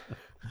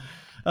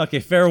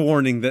 Okay, fair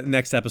warning that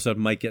next episode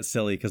might get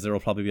silly because there will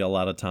probably be a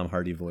lot of Tom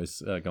Hardy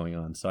voice going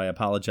on. So I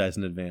apologize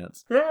in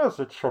advance. Yes,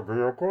 it should be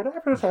a good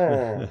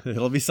episode.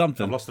 It'll be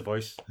something. I've lost the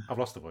voice.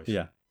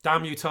 Yeah.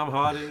 Damn you, Tom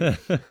Hardy.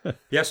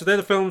 Yeah, so they're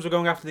the films we're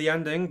going after the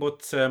ending,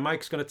 but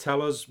Mike's going to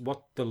tell us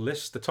what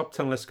the top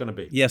 10 list is going to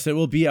be. Yes, it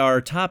will be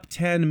our top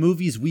 10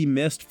 movies we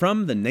missed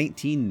from the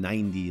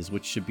 1990s,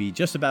 which should be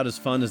just about as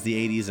fun as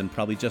the 80s and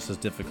probably just as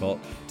difficult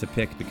to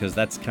pick because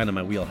that's kind of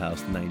my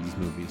wheelhouse, the 90s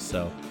movies.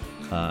 So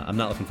I'm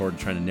not looking forward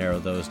to trying to narrow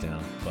those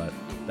down, but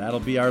that'll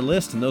be our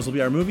list, and those will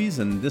be our movies,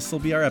 and this will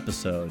be our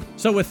episode.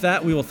 So with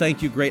that, we will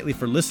thank you greatly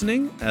for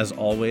listening. As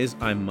always,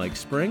 I'm Mike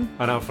Spring.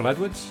 And I'm Phil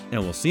Edwards. And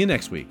we'll see you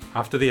next week.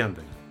 After the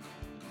ending.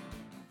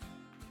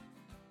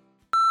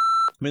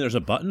 I mean, there's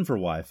a button for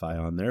Wi-Fi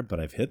on there, but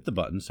I've hit the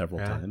button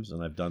several times,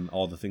 and I've done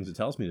all the things it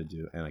tells me to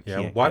do, and I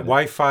can't.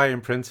 Wi-Fi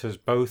and printers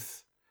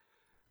both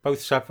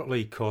both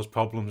separately cause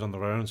problems on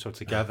their own. So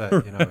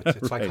together, you know,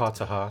 it's like Right. heart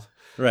to heart.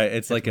 Right,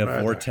 it's like a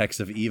murder. vortex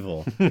of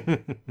evil.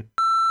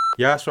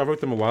 Yeah, so I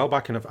wrote them a while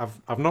back, and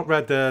I've not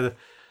read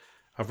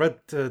I've read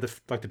the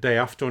like the day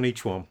after on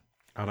each one,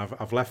 and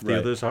I've left the Right.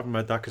 others. I haven't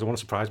read that because I want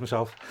to surprise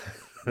myself.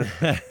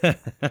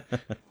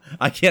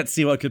 I can't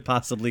see what could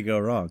possibly go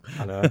wrong.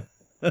 I know.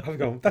 I'm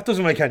going, that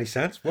doesn't make any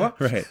sense. What?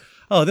 Right.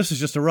 Oh, this is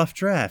just a rough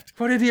draft.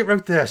 What idiot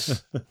wrote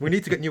this? We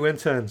need to get new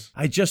interns.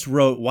 I just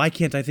wrote, why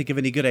can't I think of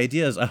any good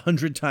ideas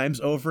 100 times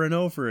over and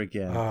over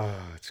again? Oh,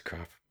 it's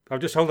crap.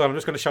 Hold on. I'm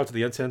just going to shout to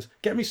the interns.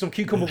 Get me some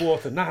cucumber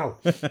water now.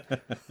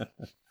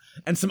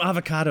 And some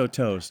avocado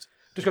toast.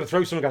 Just going to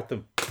throw something at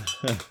them.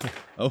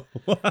 Oh.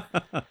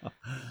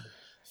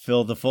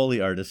 Phil, the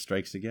Foley artist,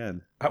 strikes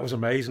again. That was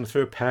amazing. I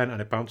threw a pen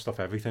and it bounced off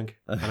everything.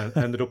 And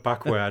I ended up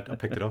back where I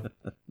picked it up.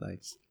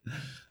 Nice.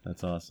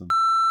 That's awesome.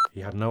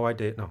 He had no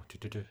idea. No.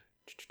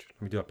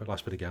 Let me do that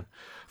last bit again.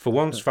 For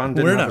once, Van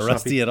didn't We're have not a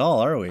rusty snappy... at all,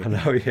 are we? I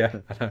know, yeah.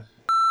 I know.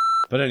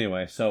 But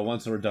anyway, so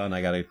once we're done,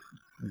 I gotta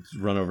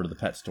run over to the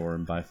pet store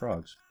and buy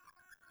frogs.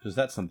 Because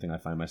that's something I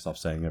find myself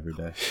saying every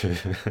day.